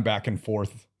was kind of back and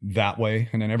forth that way.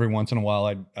 And then every once in a while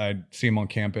I'd see him on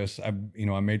campus. I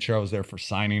made sure I was there for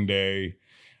signing day.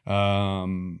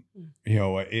 You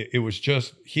know, it was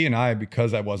just he and I,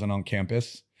 because I wasn't on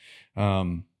campus.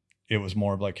 It was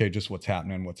more of like, hey, just what's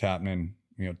happening,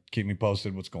 you know, keep me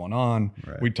posted what's going on.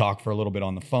 Right. We'd talk for a little bit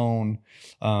on the phone.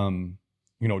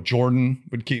 You know, Jordan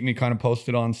would keep me kind of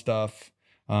posted on stuff.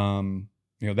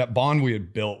 You know, that bond we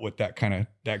had built with that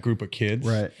group of kids.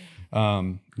 right?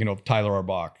 You know, Tyler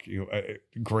Arbach, you know,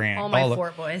 Grant, All my all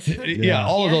Fort boys. yeah,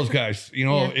 all of Yeah. those guys, you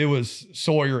know, Yeah. it was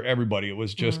Sawyer, everybody. It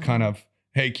was just Mhm. kind of,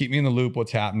 hey, keep me in the loop,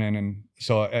 what's happening. And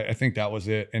so I think that was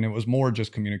it. And it was more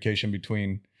just communication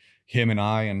between him and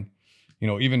I. And, you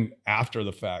know, even after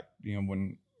the fact, you know,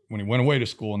 when he went away to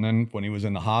school and then when he was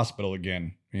in the hospital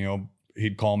again, you know,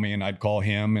 he'd call me and I'd call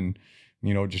him and,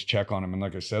 you know, just check on him. And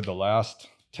like I said, the last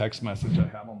text message I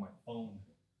have on my phone,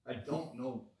 I don't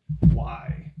know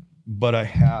why, but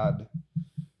I'm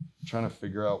trying to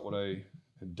figure out what I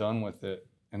had done with it.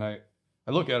 And I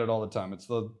look at it all the time. It's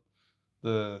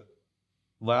the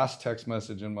last text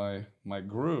message in my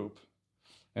group,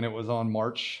 and it was on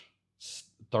March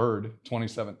 3rd,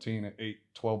 2017 at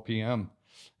 8:12 p.m.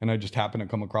 And I just happened to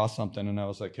come across something and I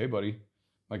was like, hey buddy,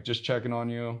 like just checking on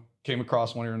you. Came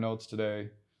across one of your notes today.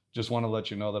 Just want to let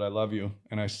you know that I love you.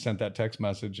 And I sent that text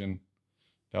message and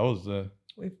that was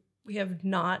We have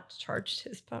not charged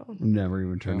his phone. Never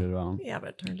even turned it on. We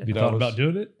haven't turned Have it you on. thought about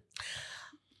doing it?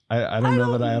 I don't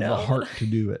know that I have don't the know. heart to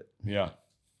do it. yeah.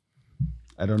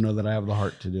 I don't know that I have the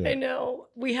heart to do I it. know.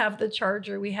 We have the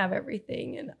charger, we have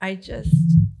everything. And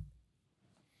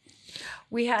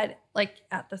we had, like,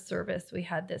 at the service, we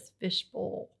had this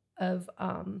fishbowl of,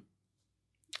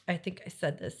 I think I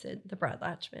said this in the Brad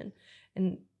Latchman,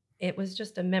 and it was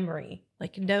just a memory,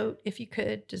 like a note. If you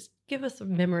could just give us a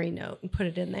memory note and put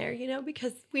it in there, you know,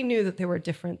 because we knew that they were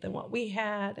different than what we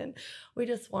had. And we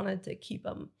just wanted to keep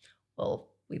them. Well,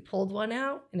 we pulled one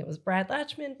out and it was Brad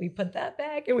Latchman. We put that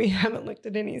back and we haven't looked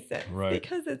at any since Right.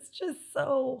 because it's just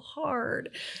so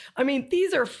hard. I mean,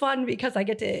 these are fun because I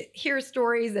get to hear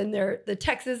stories and they're the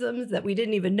Texisms that we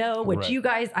didn't even know, which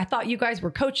Right. I thought you guys were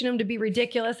coaching them to be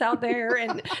ridiculous out there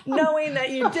and knowing that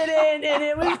you didn't. And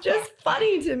it was just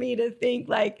funny to me to think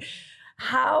like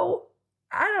how,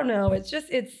 I don't know. It's just,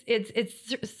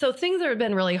 it's so things that have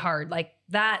been really hard. Like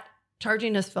that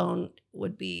charging his phone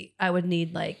I would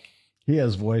need like, He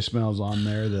has voicemails on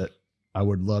there that I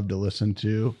would love to listen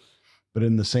to, but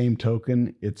in the same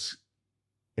token, it's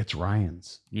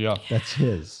Ryan's. Yeah. That's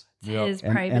his. Yeah. his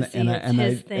privacy. It's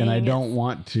his thing. And I don't It's-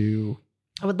 want to.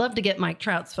 I would love to get Mike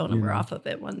Trout's phone number You know. off of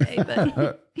it one day,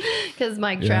 but because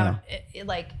Mike Trout,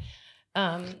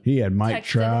 He had Mike Texted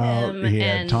Trout. him He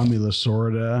had and- Tommy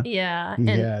Lasorda. yeah, He and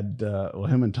had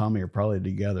him and Tommy are probably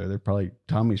together.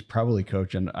 Tommy's probably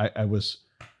coaching.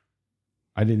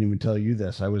 I didn't even tell you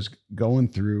this. I was going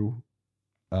through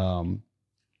the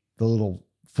little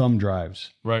thumb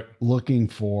drives Right. looking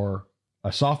for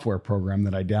a software program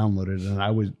that I downloaded, and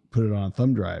I would put it on a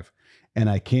thumb drive, and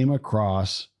I came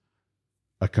across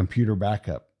a computer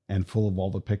backup and full of all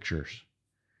the pictures.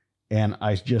 And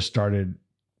I just started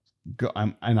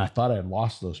and I thought I had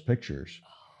lost those pictures.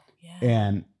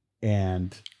 yeah.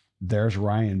 And there's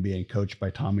Ryan being coached by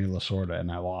Tommy Lasorda,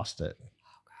 and I lost it.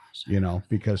 You know,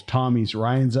 because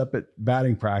Ryan's up at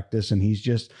batting practice and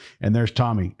and there's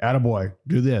Tommy, attaboy,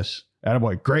 do this,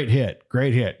 attaboy, great hit.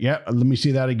 Yep. Let me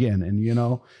see that again. And, you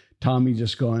know, Tommy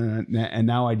just going, and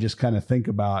now I just kind of think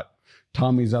about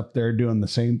Tommy's up there doing the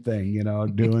same thing, you know,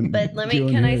 doing. But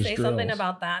doing can I his say something drills.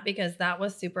 about that? Because that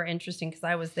was super interesting because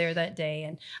I was there that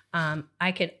day and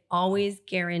I could always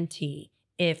guarantee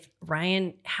if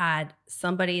Ryan had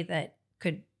somebody that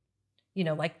could, you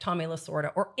know, like Tommy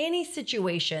Lasorda or any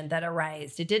situation that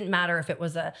arose, it didn't matter if it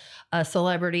was a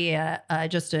celebrity,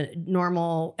 just a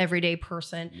normal everyday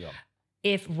person. Yeah.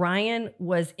 if Ryan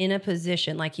was in a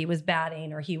position like he was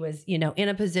batting, or he was, in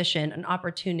a position, an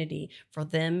opportunity for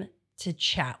them to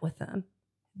chat with him,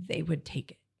 they would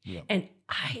take it. Yep. And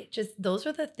those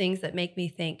are the things that make me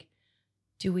think,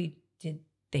 did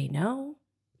they know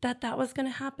that was going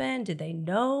to happen? Did they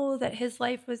know that his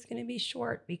life was going to be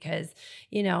short? Because,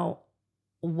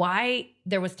 why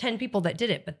there was 10 people that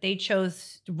did it, but they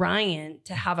chose Ryan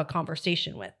to have a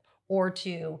conversation with, or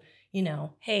to,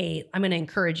 hey, I'm going to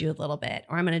encourage you a little bit,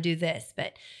 or I'm going to do this.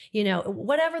 But,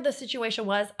 whatever the situation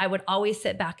was, I would always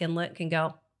sit back and look and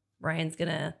go, Ryan's going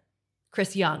to,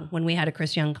 Chris Young, when we had a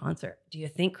Chris Young concert. Do you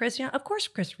think Chris Young? Of course,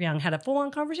 Chris Young had a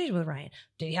full-on conversation with Ryan.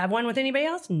 Did he have one with anybody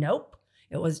else? Nope.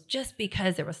 It was just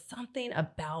because there was something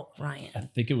about Ryan. I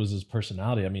think it was his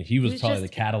personality. I mean, he was probably just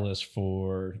the catalyst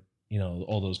for,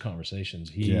 all those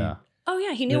conversations. Oh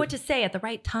yeah, he knew what to say at the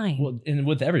right time. Well, and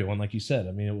with everyone, like you said,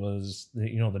 I mean, it was the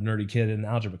nerdy kid in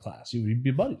algebra class. He would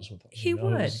be buddies with him. He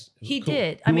would. It was He cool.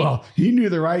 did. I mean, Well, he knew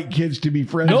the right kids to be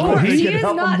friends No, with. he could is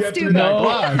help not them get through stupid. that No,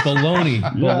 class.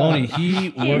 baloney. He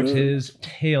worked his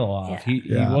tail off.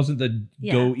 Yeah. He wasn't the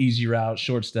Yeah. go easy route,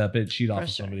 short step it, cheat off For of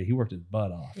sure. somebody. He worked his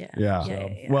butt off.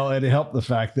 Yeah. Well, it helped the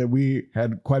fact that we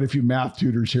had quite a few math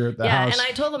tutors here at the house. And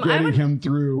I told him getting him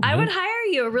through. I would hire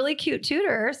you a really cute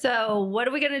tutor. So what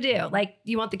are we going to do? Like,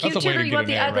 you want the cute That's a way tutor? to You get want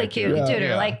an the A ugly right cute there. tutor?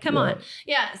 Yeah. Like, come on.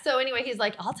 Yeah. So anyway, he's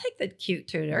like, I'll take the cute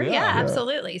tutor. Yeah. Yeah, Yeah.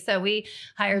 absolutely. So we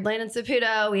hired Landon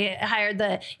Saputo. We hired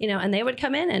and they would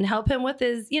come in and help him with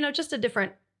his, just a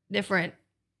different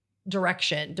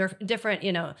direction, different,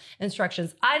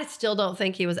 instructions. I still don't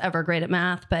think he was ever great at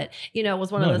math, but, it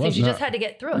was one of No, those it things you wasn't. just had to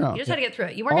get through it. No. You just had to get through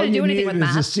it. You weren't all going to you do anything with needed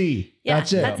is a math. C. Yeah,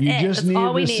 that's it. You just that's needed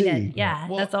all we a C. needed. Yeah,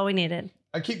 Well, that's all we needed.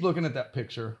 I keep looking at that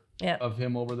picture Yeah. of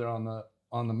him over there on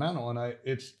the mantle, and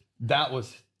that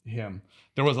was him.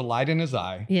 There was a light in his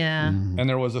eye, Yeah. Mhm. and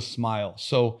there was a smile.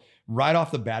 So right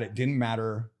off the bat, it didn't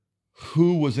matter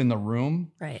who was in the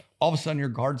room. Right. All of a sudden, your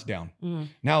guard's down. Mm.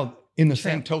 Now, in the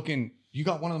True. same token, you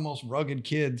got one of the most rugged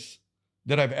kids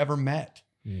that I've ever met.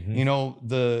 Mhm. You know,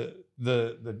 the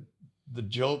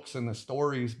jokes and the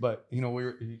stories, but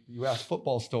you asked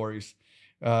football stories.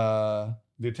 The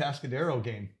Atascadero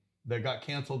game that got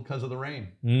canceled because of the rain,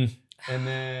 Mm. and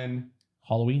then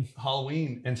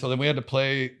Halloween. and so then we had to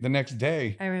play the next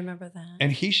day, I remember that.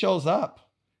 and he shows up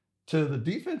to the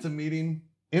defensive meeting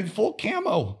in full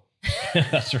camo.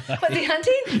 That's right. Was he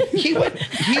hunting?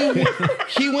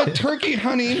 He went turkey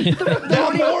hunting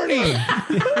that morning,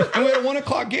 and we had a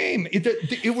 1:00 game.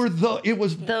 It was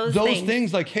Those those things.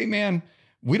 things like, hey man,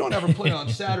 we don't ever play on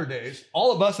Saturdays.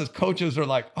 All of us as coaches are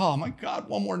like, oh my God,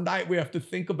 one more night we have to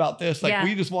think about this. Like Yeah.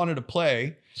 we just wanted to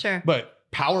play, Sure. but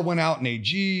power went out in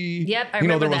AG. Yep, I there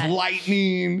remember was that.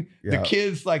 lightning. Yeah. The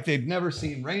kids like they'd never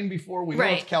seen rain before. We know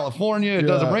Right. it's California. It Yeah.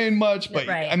 doesn't rain much, but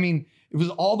Right. I mean, it was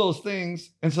all those things.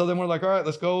 And so then we're like, all right,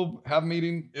 let's go have a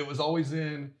meeting. It was always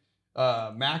in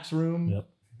Mac's room. Yep.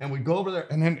 And we'd go over there,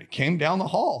 and then it came down the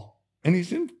hall, and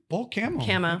he's in full camo.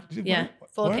 Camo, yeah,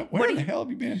 full Where, camo. where What do the you- hell have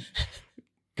you been?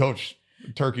 Coach,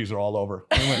 turkeys are all over.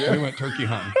 We went turkey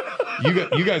hunting.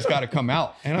 You guys got to come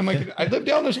out. And I'm like, I live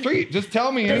down the street. Just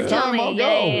tell me Just tell anytime me. I'll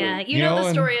Yeah, go. yeah. You know the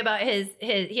and- story about his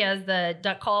he has the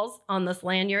duck calls on this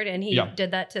lanyard, and he Yeah.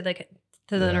 did that to the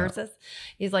Yeah. nurses.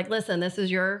 He's like, listen, this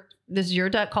is your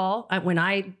duck call. When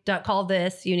I duck call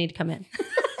this, you need to come in.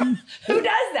 Who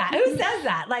does that? Who says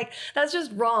that? Like, that's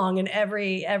just wrong in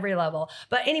every level.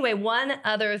 But anyway, one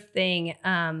other thing,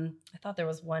 I thought there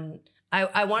was one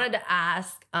I wanted to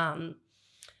ask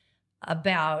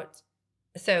about.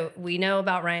 So we know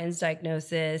about Ryan's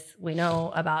diagnosis. We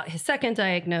know about his second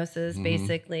diagnosis, Mhm.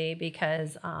 basically,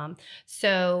 because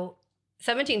so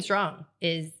 17 Strong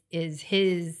is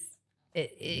his.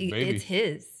 It's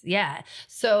his, yeah.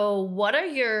 So what are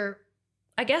your?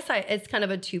 I guess it's kind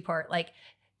of a two-part. Like,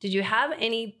 did you have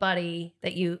anybody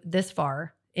that you this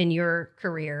far in your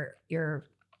career, your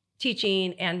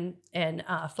teaching and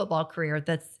football career,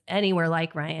 that's anywhere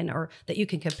like Ryan or that you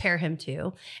can compare him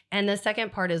to? And the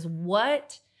second part is,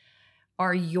 what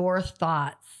are your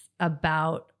thoughts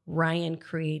about Ryan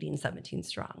creating 17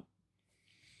 Strong?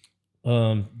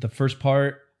 The first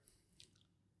part,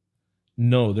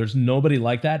 no, there's nobody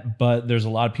like that, but there's a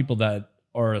lot of people that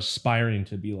are aspiring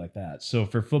to be like that. So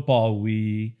for football,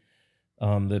 we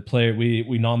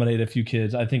nominated a few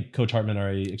kids. I think Coach Hartman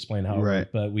already explained how it Right.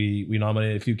 worked, but we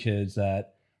nominated a few kids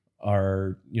that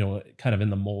are, kind of in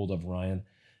the mold of Ryan.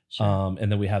 Sure.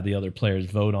 And then we have the other players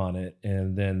vote on it.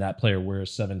 And then that player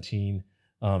wears 17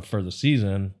 for the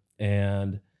season.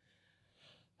 And,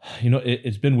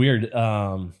 it's been weird.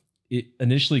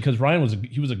 Initially, because Ryan was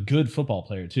a good football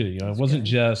player too. It wasn't good.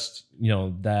 just,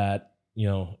 that,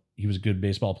 he was a good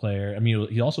baseball player. I mean,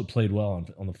 he also played well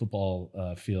on the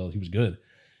football field. He was good.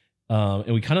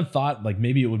 And we kind of thought like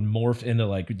maybe it would morph into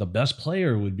like the best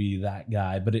player would be that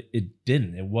guy, but it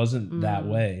didn't. It wasn't that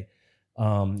way.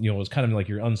 It was kind of like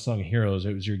your unsung heroes.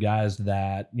 It was your guys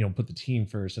that, put the team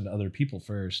first and other people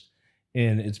first.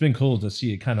 And it's been cool to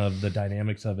see it kind of the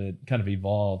dynamics of it kind of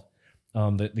evolve.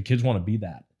 The kids want to be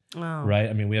that, right?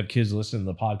 I mean, we have kids listening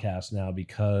to the podcast now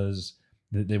because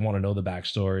they want to know the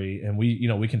backstory. And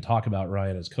we can talk about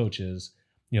Ryan as coaches,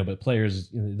 but players,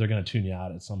 they're going to tune you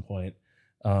out at some point.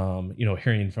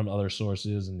 Hearing from other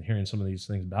sources and hearing some of these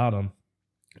things about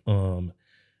him.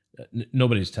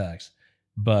 Nobody's text,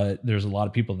 but there's a lot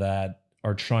of people that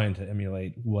are trying to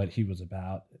emulate what he was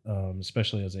about,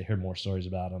 especially as they hear more stories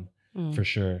about him, for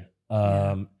sure.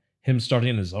 Him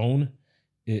starting his own,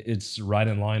 it's right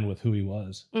in line with who he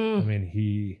was. I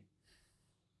mean,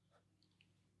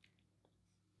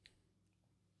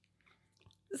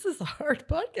 This is a hard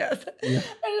podcast. Yeah.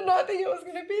 I did not think it was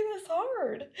going to be this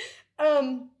hard.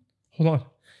 Hold on.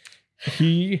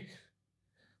 He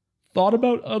thought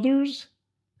about others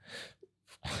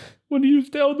when he was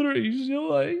down there at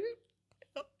UCLA.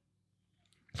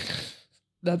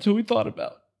 That's who he thought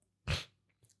about.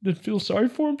 Didn't feel sorry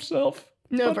for himself.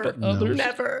 Never. Others.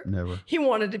 Never. He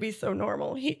wanted to be so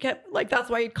normal. He kept that's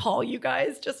why he'd call you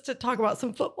guys just to talk about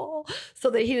some football so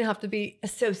that he didn't have to be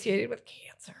associated with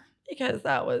cancer. Because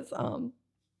that was,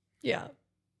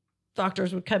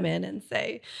 doctors would come in and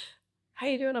say, how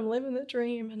you doing? I'm living the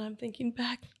dream. And I'm thinking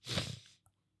back,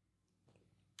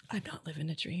 I'm not living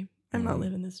a dream. I'm not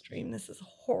living this dream. This is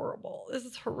horrible. This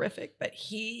is horrific. But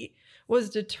he was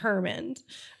determined.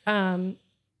 So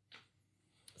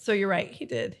you're right. He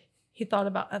did. He thought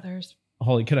about others.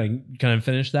 Holly, can I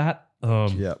finish that?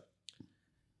 Yep.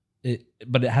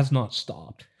 But it has not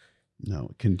stopped. No,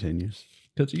 it continues.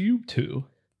 Because you two.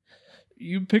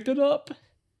 You picked it up,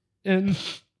 and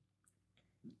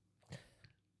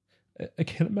I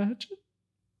can't imagine.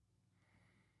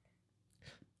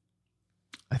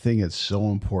 I think it's so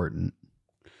important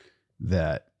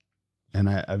that, and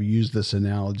I've used this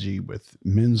analogy with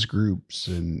men's groups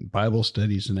and Bible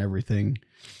studies and everything,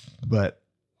 but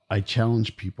I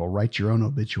challenge people, write your own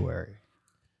obituary.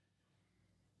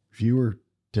 If you were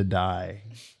to die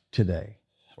today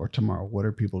or tomorrow, what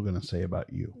are people going to say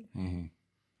about you? Mm-hmm.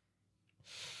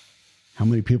 How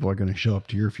many people are going to show up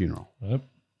to your funeral? Yep.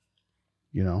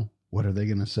 What are they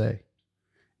going to say?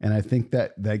 And I think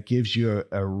that gives you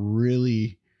a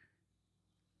really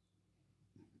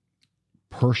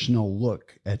personal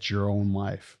look at your own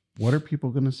life. What are people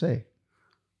going to say?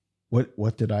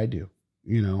 What did I do?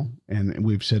 And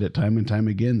we've said it time and time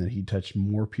again that he touched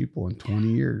more people in 20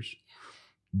 years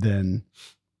than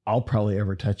I'll probably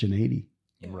ever touch in 80.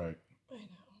 Right. I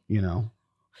know.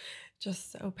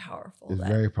 Just so powerful. It's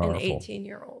very powerful. An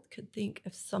 18-year-old could think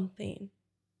of something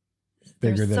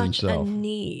bigger than himself.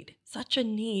 Such a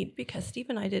need, because Steve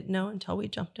and I didn't know until we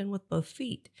jumped in with both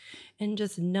feet, and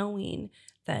just knowing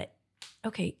that,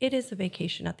 okay, it is a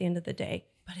vacation at the end of the day,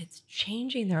 but it's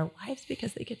changing their lives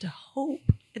because they get to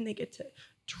hope and they get to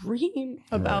dream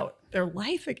about their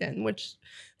life again, which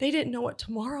they didn't know what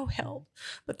tomorrow held,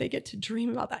 but they get to dream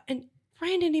about that. And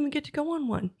Ryan didn't even get to go on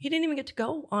one. He didn't even get to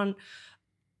go on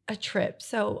a trip.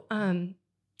 So, well, and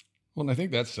I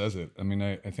think that says it. I mean,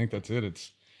 I think that's it.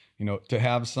 It's, to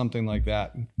have something like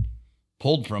that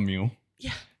pulled from you.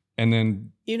 Yeah. And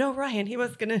then, Ryan, he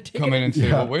was going to come in and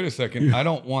say, well, wait a second. I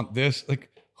don't want this. Like,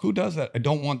 who does that? I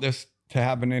don't want this to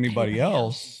happen to anybody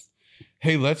else.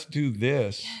 Hey, let's do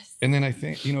this. Yes. And then I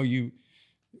think, you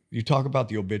talk about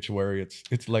the obituary,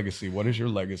 it's legacy. What is your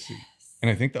legacy? Yes.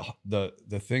 And I think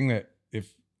the thing that,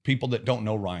 if people that don't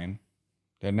know Ryan,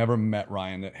 that never met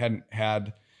Ryan, that hadn't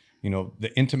had,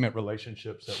 the intimate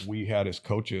relationships that we had as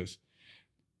coaches,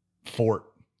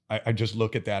 I just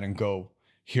look at that and go,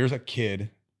 here's a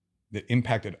kid that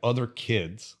impacted other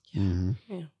kids. Mm-hmm.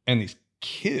 Yeah. And these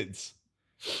kids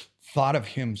thought of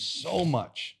him so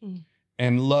much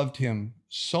and loved him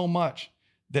so much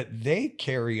that they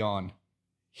carry on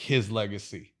his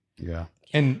legacy. Yeah.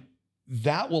 And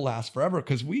that will last forever,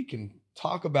 because we can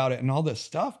talk about it and all this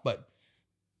stuff, but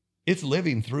it's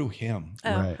living through him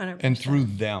and through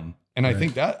them. And I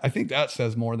think that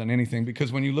says more than anything,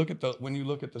 because when you look at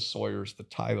the Sawyers, the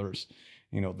Tylers,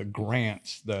 the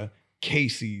Grants, the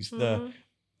Caseys,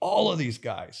 all of these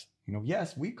guys,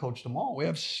 yes, we coached them all. We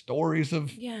have stories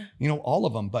of, all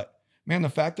of them, but man, the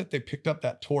fact that they picked up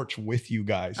that torch with you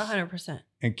guys 100%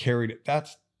 and carried it,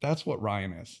 that's what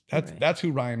Ryan is. That's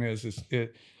who Ryan is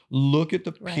look at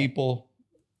the people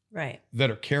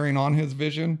that are carrying on his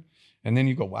vision And then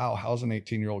you go, wow, how's an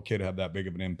 18-year-old kid have that big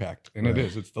of an impact? And Right.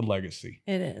 it's the legacy.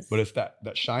 It is. But it's that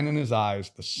shine in his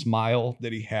eyes, the smile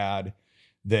that he had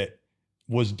that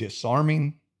was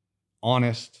disarming,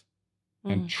 honest,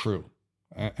 and true.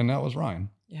 And that was Ryan.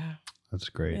 Yeah. That's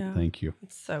great. Yeah. Thank you.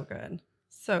 It's so good.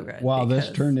 So good. Wow, this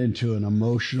because- turned into an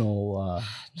emotional.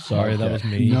 Sorry, that was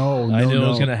podcast. me. No, I knew it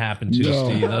was no. going to happen too, No.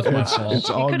 Steve. That's my It's fault.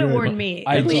 all You could have good. warned me.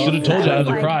 I at least. should have told you I was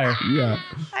a like, crier. Yeah.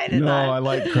 I did No, not. I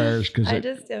like criers because I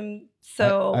just am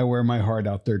so. I wear my heart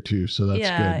out there too, so that's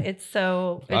yeah, good. it's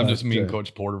so. I'm just mean But,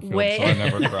 Coach Porterfield, way- so I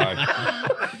never cry.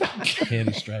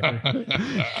 Candy striper.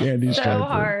 Candy so striper.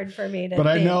 hard for me to. But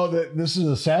I think. know that this is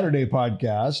a Saturday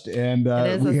podcast, and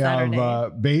It is a we have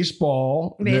Saturday.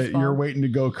 baseball that Baseball. you're waiting to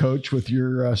go coach with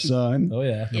your son. Oh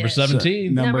yeah, number Yes.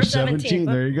 17. Number Number 17. 17.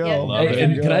 There you go. Yeah. Love There Hey, it.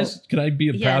 you and go. can I be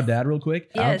a proud Yes. dad real quick?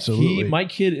 Yes. Absolutely. My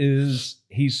kid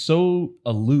he's so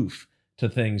aloof to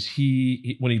things.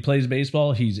 He when he plays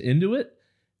baseball, he's into it,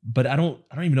 but I don't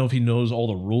even know if he knows all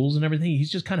the rules and everything.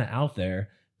 He's just kind of out there,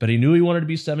 but he knew he wanted to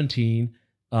be 17.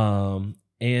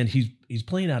 And he's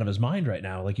playing out of his mind right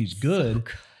now. Like he's good, So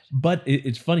good. but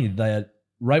it's funny that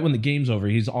right when the game's over,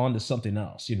 he's on to something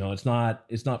else. You know, it's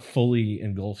not fully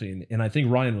engulfing. And I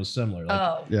think Ryan was similar. Like,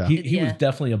 Oh. Yeah. he was Yeah.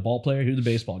 definitely a ball player. He was a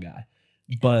baseball guy,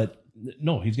 but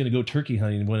no, he's going to go turkey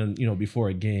hunting when, before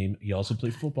a game. He also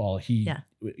played football. He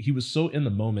was so in the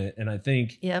moment. And I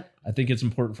think Yep. it's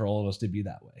important for all of us to be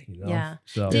that way, Yeah.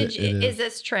 So Did it you, is. is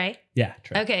this Trey? yeah.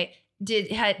 Trey. Okay. Did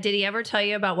he ever tell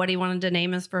you about what he wanted to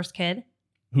name his first kid?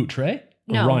 Who, Trey?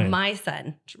 Or No, Ryan? my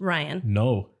son, Ryan.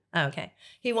 No. Okay.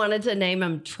 He wanted to name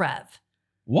him Trev.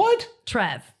 What?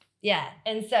 Trev. Yeah.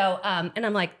 And so, and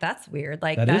I'm like, that's weird.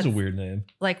 Like, That that's is a weird name.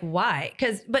 Like, why?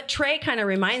 But Trey kind of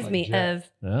reminds like me Jet.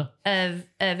 Yeah. of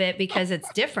it because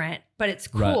it's different, but it's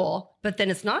Right. cool. But then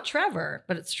it's not Trevor,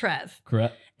 but it's Trev.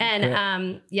 Correct.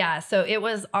 And yeah, so it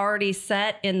was already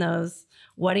set in those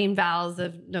wedding vows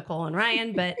of Nicole and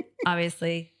Ryan, but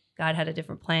obviously God had a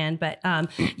different plan. But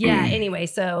yeah, anyway,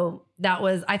 so that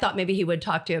was, I thought maybe he would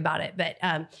talk to you about it, but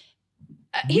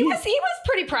he was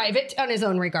pretty private on his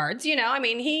own regards, I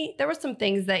mean, there were some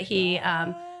things that he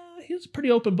was a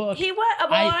pretty open book. was, well,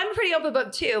 I'm a pretty open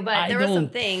book too, but there were some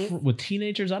things. With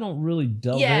teenagers, I don't really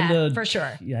delve Yeah, into for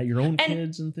sure. Yeah, your own And-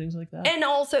 kids and things like that. And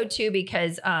also too,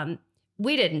 because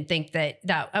we didn't think that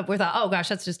we thought, oh gosh,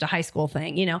 that's just a high school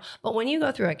thing, But when you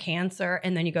go through a cancer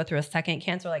and then you go through a second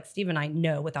cancer, like Steve and I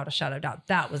know without a shadow of doubt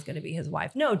that was going to be his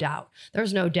wife. No doubt.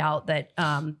 There's no doubt that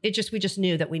we just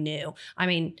knew that we knew. I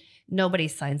mean, nobody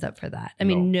signs up for that. I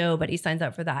mean, nobody signs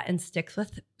up for that and sticks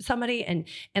with somebody. And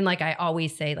like I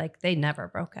always say, like they never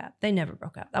broke up. They never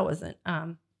broke up. That wasn't.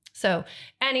 So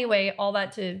anyway, all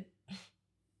that to.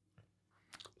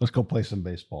 Let's go play some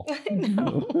baseball.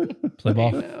 Play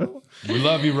ball. We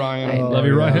love you, Ryan. I love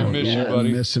you, Ryan. Miss you, Yeah,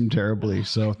 buddy. miss him terribly.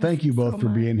 So thank you both So for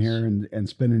being much. here and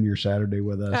spending your Saturday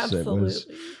with us. Absolutely. It was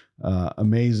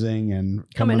amazing and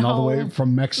Coming coming all the way home.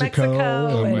 from Mexico.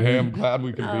 Mexico and- and- Hey, I'm glad we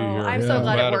could be Oh, here. I'm Yeah. so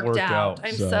glad Glad it worked out.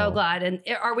 I'm So- so glad. And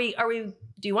are we,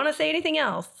 do you want to say anything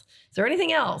else? Is there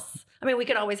anything else? I mean, we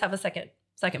could always have a second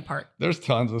part. There's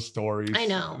tons of stories. I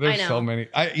know, There's I know. so many.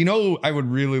 I would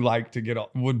really like to get on,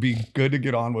 would be good to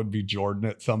get on would be Jordan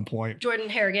at some point. Jordan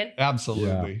Harrigan.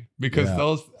 Absolutely. Because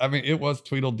Yeah. it was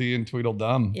Tweedledee and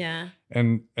Tweedledum. Yeah.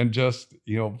 And just,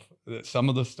 some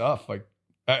of the stuff, like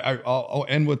I'll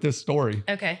end with this story.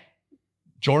 Okay.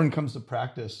 Jordan comes to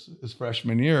practice his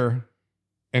freshman year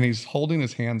and he's holding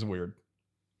his hands weird.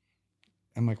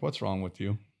 I'm like, what's wrong with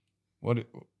you?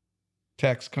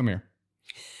 Tex, come here.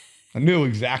 I knew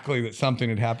exactly that something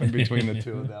had happened between the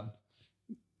two of them.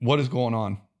 What is going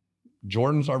on?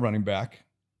 Jordan's our running back.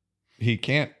 He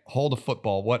can't hold a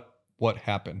football. What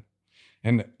happened?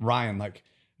 And Ryan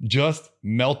just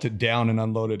melted down and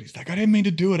unloaded. He's like, I didn't mean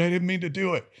to do it.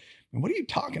 And what are you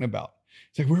talking about?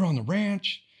 He's like, we were on the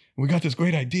ranch and we got this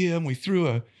great idea and we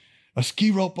threw a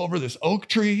ski rope over this oak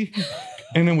tree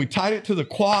and then we tied it to the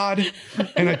quad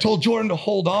and I told Jordan to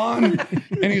hold on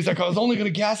and he's like, I was only going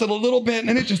to gas it a little bit and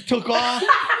then it just took off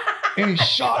and he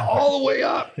shot all the way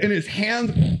up and his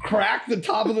hand cracked the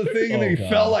top of the thing and then he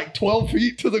fell like 12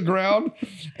 feet to the ground.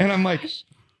 And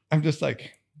I'm just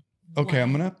like, okay,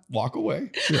 I'm going to walk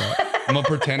away. I'm going to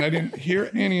pretend I didn't hear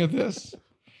any of this.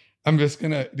 I'm just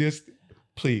going to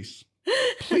please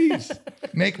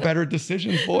make better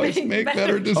decisions, boys. Make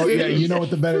better decisions. Oh yeah, you know what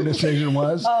the better decision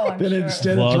was? I'm then sure.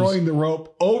 instead Gloves. of throwing the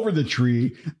rope over the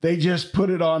tree, they just put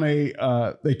it on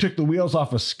they took the wheels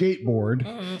off a skateboard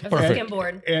Mm-hmm. A Perfect. skim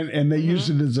board. and they used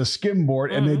it as a skim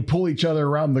board and they'd pull each other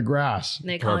around the grass.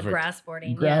 They call Perfect. it grass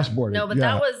boarding. Grass yeah. boarding, No, but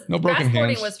yeah. that was No broken grass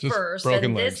boarding hands, was just first, broken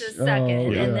and legs. this is second,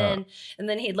 Oh, yeah. and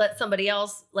then he'd let somebody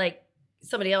else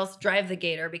somebody else drive the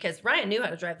Gator, because Ryan knew how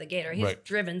to drive the Gator. He's Right.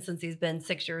 driven since he's been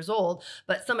 6 years old,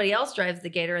 but somebody else drives the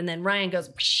Gator, and then Ryan goes,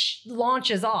 psh,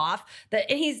 launches off. And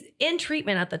he's in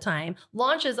treatment at the time,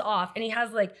 launches off, and he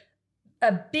has like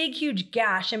a big, huge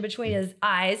gash in between his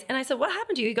eyes. And I said, what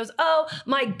happened to you? He goes, oh,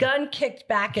 my gun kicked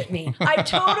back at me. I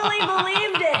totally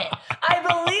believed it. I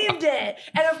believed it.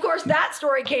 And of course, that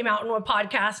story came out in a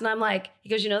podcast. And I'm like, he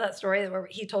goes, you know that story where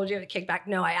he told you to kick back?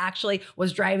 No, I actually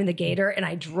was driving the Gator and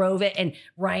I drove it and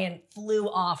Ryan flew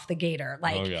off the Gator.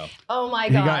 Like, oh my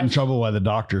He God. got in trouble by the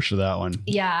doctors for that one.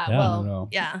 Yeah, Yeah. well,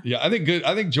 yeah. Yeah, I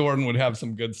think Jordan would have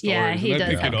some good stories. Yeah, he and I does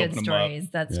think have it'd good open him up. stories.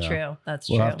 That's Yeah. true. That's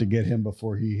We'll true. have to get him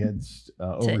before he heads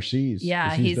overseas. Yeah,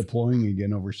 'cause he's he's- deploying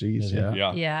again overseas. Yeah.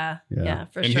 Yeah. Yeah. Yeah,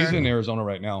 for And sure. he's in Arizona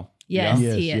right now. Yes,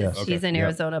 Yeah? he is. Yes, yes. He's Okay. in Yep.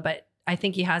 Arizona, but I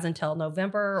think he has until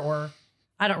November, or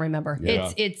I don't remember.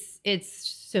 Yeah. It's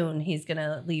soon. He's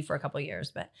gonna leave for a couple of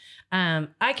years, but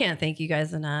I can't thank you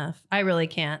guys enough. I really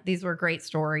can't. These were great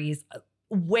stories,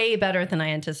 way better than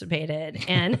I anticipated.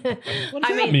 And What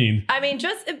does that mean? I mean,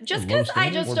 just Low because I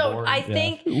standard, just we're don't. boring. I Yeah.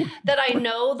 think that I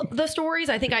know the stories.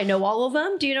 I think I know all of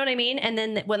them. Do you know what I mean? And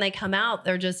then when they come out,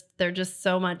 they're just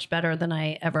so much better than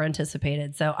I ever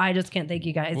anticipated. So I just can't thank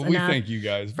you guys Well, we enough. thank you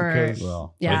guys for- because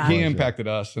Well, Yeah. he impacted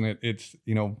us, and it's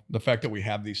the fact that we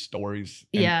have these stories,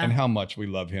 and, Yeah. and how much we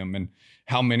love him, and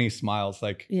how many smiles.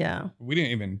 Like Yeah. we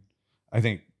didn't even, I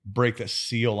think, break the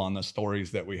seal on the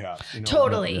stories that we have.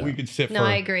 Totally. we could sit No, for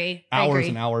I agree. hours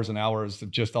and hours and hours of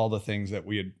just all the things that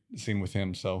we had seen with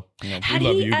him. So Had we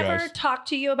love he you ever guys. talked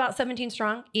to you about 17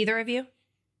 Strong? Either of you?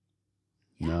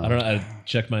 No, I don't know. I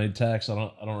checked my text. I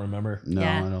don't remember. No,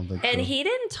 Yeah. I don't think And so. he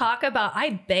didn't talk about. I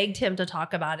begged him to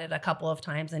talk about it a couple of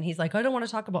times, and he's like, "I don't want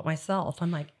to talk about myself." I'm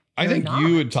like, I "You're think not."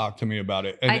 you had talked to me about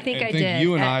it. And I think I did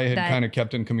You and at I had that- kind of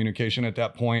kept in communication at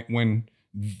that point when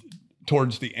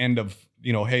towards the end of,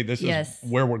 hey, this Yes. is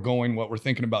where we're going, what we're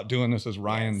thinking about doing. This is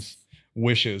Ryan's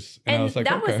wishes. And I And was like,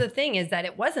 that okay. was the thing, is that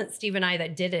it wasn't Steve and I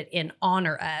that did it in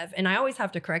honor of. And I always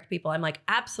have to correct people. I'm like,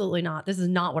 absolutely not. This is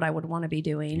not what I would want to be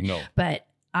doing. No. But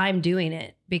I'm doing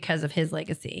it because of his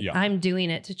legacy. Yeah. I'm doing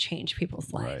it to change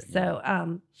people's lives. Right.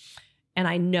 So, and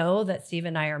I know that Steve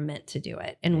and I are meant to do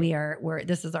it, and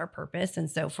this is our purpose. And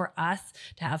so for us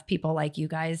to have people like you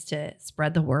guys to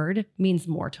spread the word means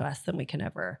more to us than we can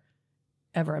ever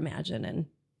imagine and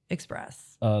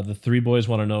express. The three boys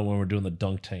want to know when we're doing the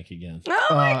dunk tank again. Oh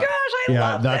my Uh, gosh, I yeah,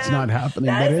 love that's them. not happening.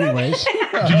 That But is anyways,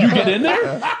 Did you get in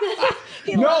there?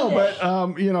 He no, loved it.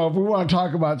 but if we want to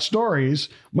talk about stories,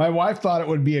 my wife thought it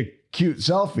would be a cute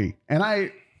selfie, and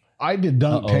I did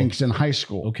dunk Uh-oh. tanks in high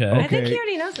school. Okay. I think he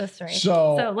already knows this story.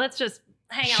 So- let's just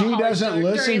hang out. She Holly, doesn't dirty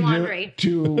listen laundry.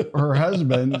 to her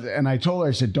husband, and I told her,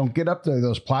 I said, "Don't get up there.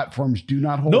 Those platforms do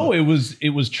not hold." No, it." it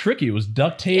was tricky. It was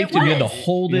duct taped, It and you had to was.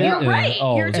 hold it. You're and- right.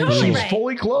 You're it's And totally she's brutal. right.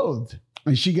 fully clothed.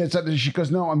 And she gets up and she goes,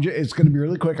 "No, it's going to be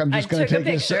really quick. I'm just I going to took a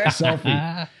take this picture.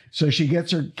 selfie." So she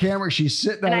gets her camera. She's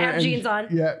sitting And on I it have jeans on.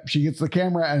 Yeah, she gets the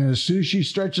camera, and as soon as she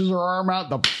stretches her arm out,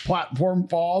 the platform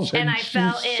falls. And I she's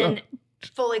fell so- in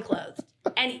fully clothed.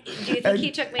 And do you think And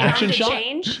he took me home action to shot?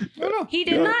 change? No, He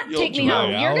did not you'll take me dry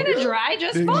home. You're out. going to dry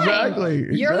just fine. Exactly, You're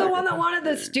the exactly. one that wanted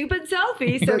the stupid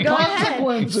selfie. So The go ahead.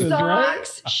 consequences, right?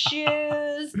 Socks,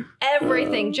 shoes,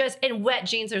 everything. Just in wet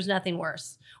jeans. There's nothing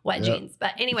worse. Wet Yeah. jeans.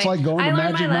 But anyway, It's like going I to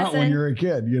learned Magic my Mountain when lesson. you're a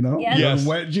kid, Yes. You're in Yes.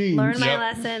 wet jeans. Learn my Yep.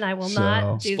 lesson. I will So-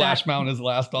 not do Splash that. Mountain is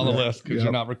last on the list because Yep.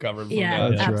 you're not recovered from Yeah,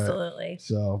 that. That's right. absolutely.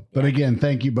 So, but again,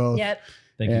 thank you both. Yep.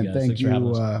 Thank And you guys. thank Thanks for having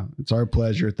you. us. It's our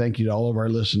pleasure. Thank you to all of our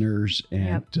listeners.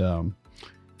 And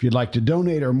if you'd like to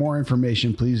donate or more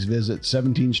information, please visit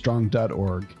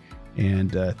 17strong.org.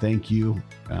 And thank you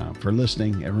for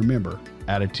listening. And remember,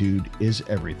 attitude is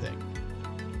everything.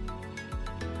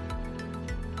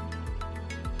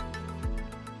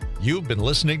 You've been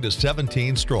listening to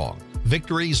 17 Strong.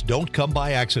 Victories don't come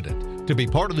by accident. To be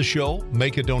part of the show,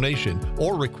 make a donation,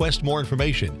 or request more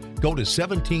information, go to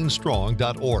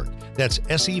 17strong.org. That's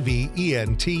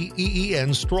SEVENTEEN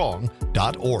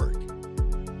strong.org.